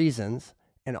lots of reasons.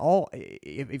 And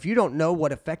if you don't know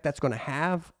what effect that's going to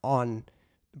have on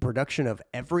the production of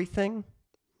everything,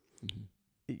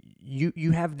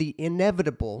 you have the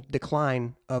inevitable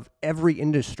decline of every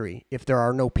industry if there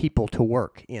are no people to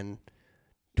work in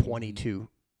 20 to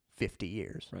 50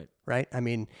 years. Right. Right. I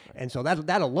mean, and so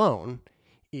that alone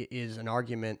is an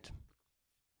argument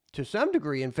to some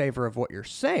degree in favor of what you're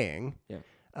saying. Yeah.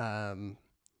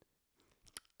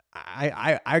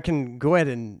 I can go ahead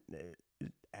and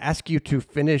ask you to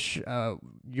finish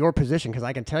your position, because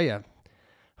I can tell you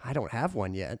I don't have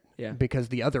one yet. Yeah. Because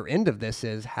the other end of this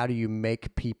is, how do you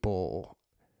make people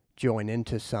join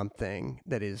into something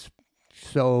that is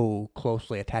so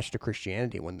closely attached to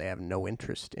Christianity when they have no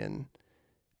interest in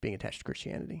being attached to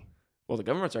Christianity? Well, the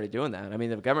government's already doing that. I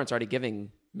mean, the government's already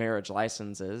giving marriage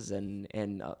licenses and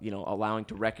allowing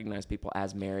to recognize people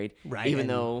as married, right? Even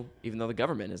though the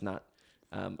government is not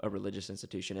a religious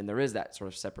institution, and there is that sort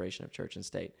of separation of church and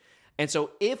state. And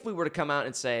so, if we were to come out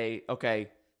and say, okay,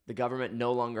 the government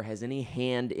no longer has any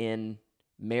hand in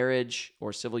marriage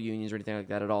or civil unions or anything like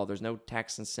that at all. There's no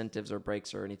tax incentives or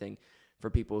breaks or anything for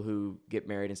people who get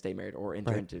married and stay married or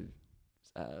enter into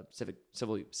civic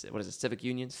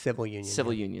unions? Civil unions.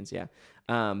 Civil unions, yeah.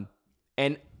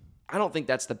 And I don't think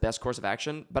that's the best course of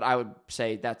action, but I would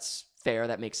say that's fair.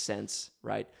 That makes sense,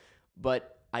 right?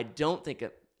 But I don't think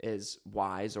it is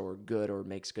wise or good or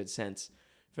makes good sense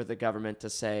for the government to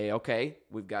say, okay,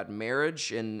 we've got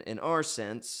marriage in our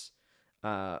sense,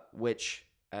 which,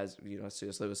 as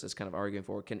C.S. Lewis is kind of arguing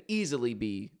for, can easily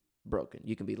be broken.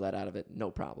 You can be let out of it,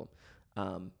 no problem.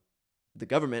 The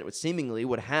government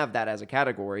would have that as a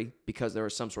category because there are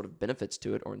some sort of benefits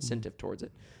to it or incentive towards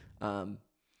it.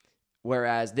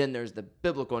 Whereas then there's the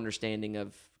biblical understanding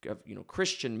of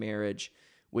Christian marriage,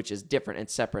 which is different and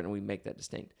separate, and we make that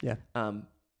distinct. Yeah.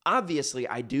 Obviously,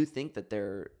 I do think that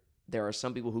there are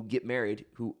some people who get married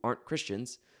who aren't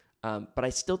Christians, but I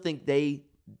still think they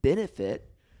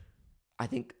benefit. I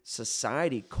think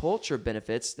society, culture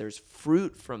benefits. There's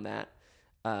fruit from that,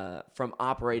 from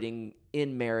operating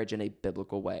in marriage in a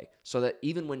biblical way. So that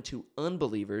even when two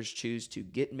unbelievers choose to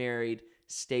get married,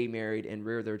 stay married, and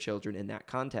rear their children in that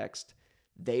context,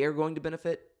 they are going to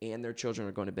benefit and their children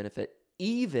are going to benefit,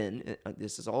 even,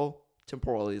 this is all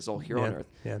temporally, this is all here on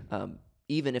earth,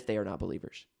 even if they are not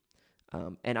believers.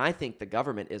 And I think the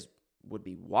government would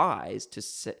be wise to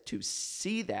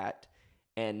see that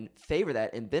and favor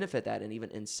that and benefit that and even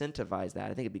incentivize that.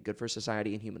 I think it'd be good for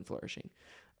society and human flourishing.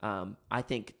 I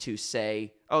think to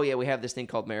say, oh yeah, we have this thing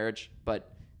called marriage,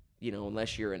 but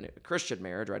unless you're in a Christian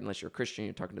marriage, right? Unless you're a Christian,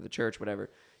 you're talking to the church, whatever,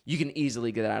 you can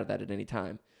easily get out of that at any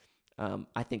time.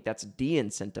 I think that's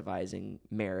de-incentivizing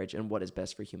marriage and what is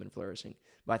best for human flourishing.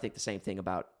 But I think the same thing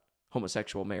about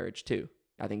homosexual marriage too.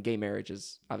 I think gay marriage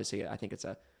is obviously, I think it's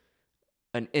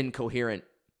an incoherent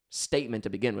statement to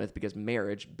begin with, because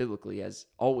marriage, biblically, as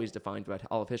always defined throughout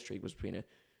all of history, was between a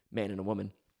man and a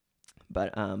woman.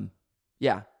 But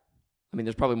yeah, I mean,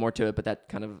 there's probably more to it, but that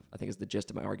kind of, I think, is the gist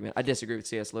of my argument. I disagree with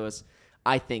C.S. Lewis.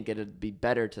 I think it'd be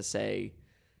better to say,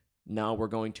 no, we're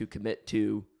going to commit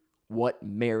to what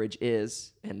marriage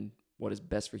is and what is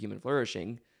best for human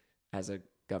flourishing as a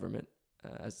government,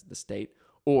 as the state,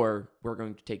 or we're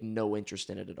going to take no interest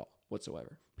in it at all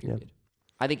whatsoever, period. Yeah.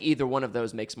 I think either one of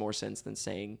those makes more sense than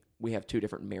saying we have two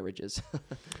different marriages.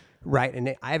 Right,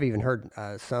 and I've even heard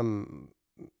some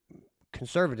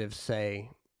conservatives say,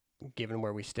 given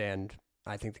where we stand,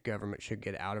 I think the government should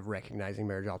get out of recognizing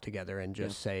marriage altogether and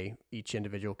just say each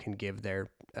individual can give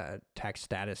their tax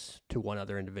status to one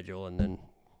other individual and then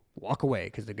walk away,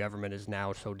 because the government is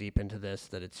now so deep into this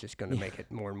that it's just going to make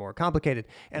it more and more complicated.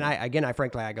 And I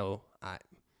frankly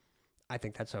I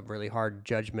think that's a really hard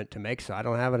judgment to make, so I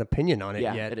don't have an opinion on it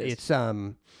yet. It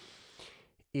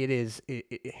is.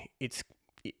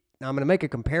 I'm going to make a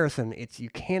comparison. You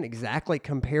can't exactly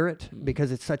compare it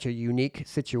because it's such a unique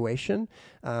situation.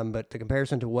 But the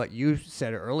comparison to what you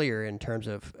said earlier in terms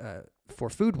of for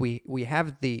food, we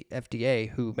have the FDA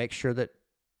who makes sure that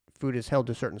food is held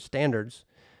to certain standards,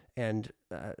 and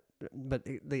but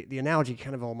the analogy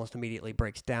kind of almost immediately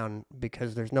breaks down,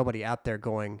 because there's nobody out there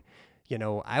going,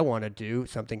 I want to do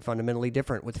something fundamentally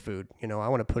different with food. I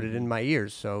want to put it in my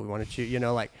ears. So we want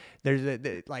to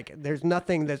there's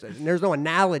nothing, there's no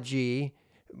analogy,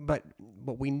 but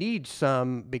we need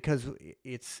some, because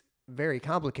it's very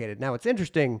complicated. Now, it's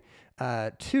interesting,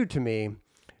 too, to me,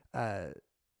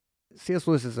 C.S.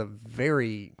 Lewis is a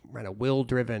very kind of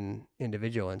will-driven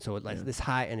individual. And so this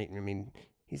high, and I mean,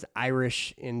 he's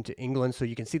Irish into England. So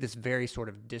you can see this very sort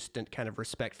of distant kind of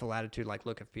respectful attitude. Like,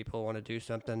 look, if people want to do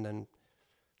something, then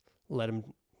let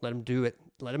them do it.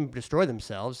 Let them destroy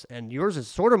themselves. And yours is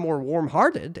sort of more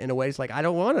warm-hearted in a way. It's like, I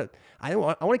want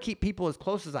to keep people as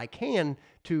close as I can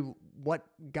to what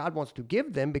God wants to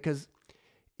give them, because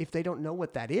if they don't know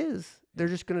what that is, they're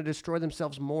just going to destroy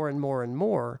themselves more and more and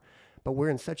more. But we're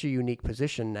in such a unique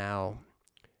position now.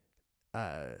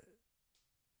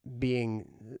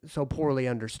 being so poorly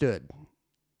understood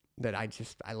that I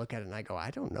look at it and I go,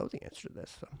 I don't know the answer to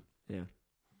this. So.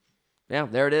 Yeah,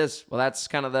 there it is. Well, that's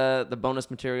kind of the bonus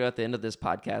material at the end of this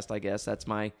podcast, I guess. That's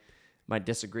my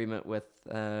disagreement with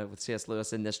C.S.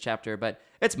 Lewis in this chapter, but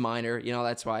it's minor. You know,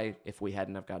 that's why if we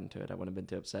hadn't have gotten to it, I wouldn't have been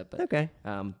too upset. But okay.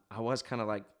 I was kind of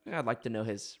like, I'd like to know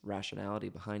his rationality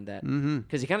behind that, Mm-hmm.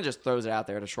 because he kind of just throws it out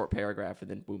there in a short paragraph, and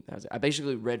then boom, that was it. I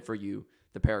basically read for you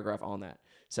the paragraph on that,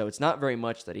 so it's not very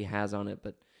much that he has on it,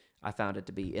 but I found it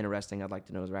to be interesting. I'd like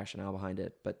to know his rationale behind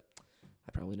it, but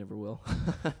I probably never will.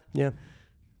 Yeah.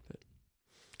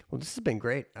 Well, this has been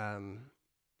great.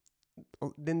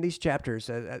 Then these chapters,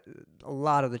 a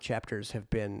lot of the chapters have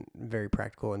been very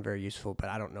practical and very useful, but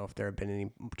I don't know if there have been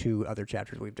any two other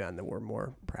chapters we've done that were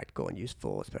more practical and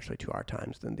useful, especially to our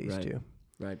times, than these two.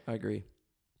 Right, I agree.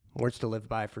 Words to live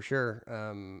by for sure.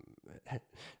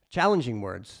 Challenging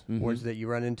words, Mm-hmm. words that you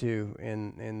run into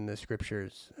in the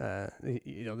scriptures.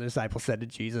 The disciples said to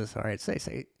Jesus, "All right,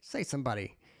 say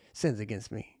somebody sins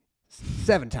against me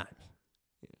 7 times."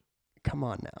 Come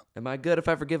on now. Am I good if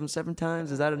I forgive him 7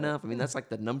 times? Is that enough? I mean, that's like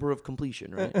the number of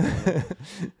completion, right?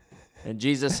 And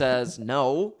Jesus says,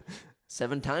 no,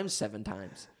 7 times 7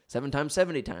 times. 7 times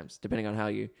 70 times, depending on how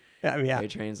you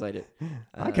translate it.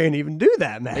 I can't even do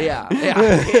that, man. Yeah, I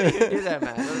can't even do that,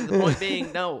 man. The point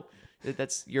being, no,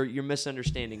 that's you're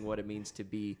misunderstanding what it means to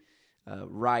be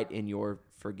right in your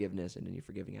forgiveness and in your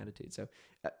forgiving attitude. So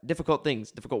difficult things,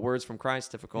 difficult words from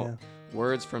Christ, difficult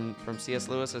words from C.S.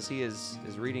 Lewis as he is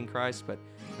reading Christ, but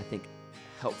I think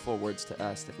helpful words to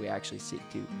us if we actually seek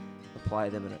to apply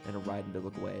them in a right and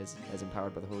biblical way as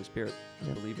empowered by the Holy Spirit as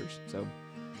believers. So,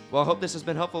 well, I hope this has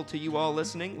been helpful to you all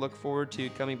listening. Look forward to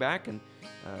coming back and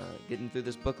getting through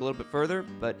this book a little bit further.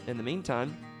 But in the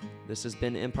meantime, this has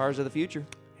been Empires of the Future.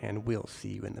 And we'll see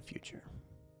you in the future.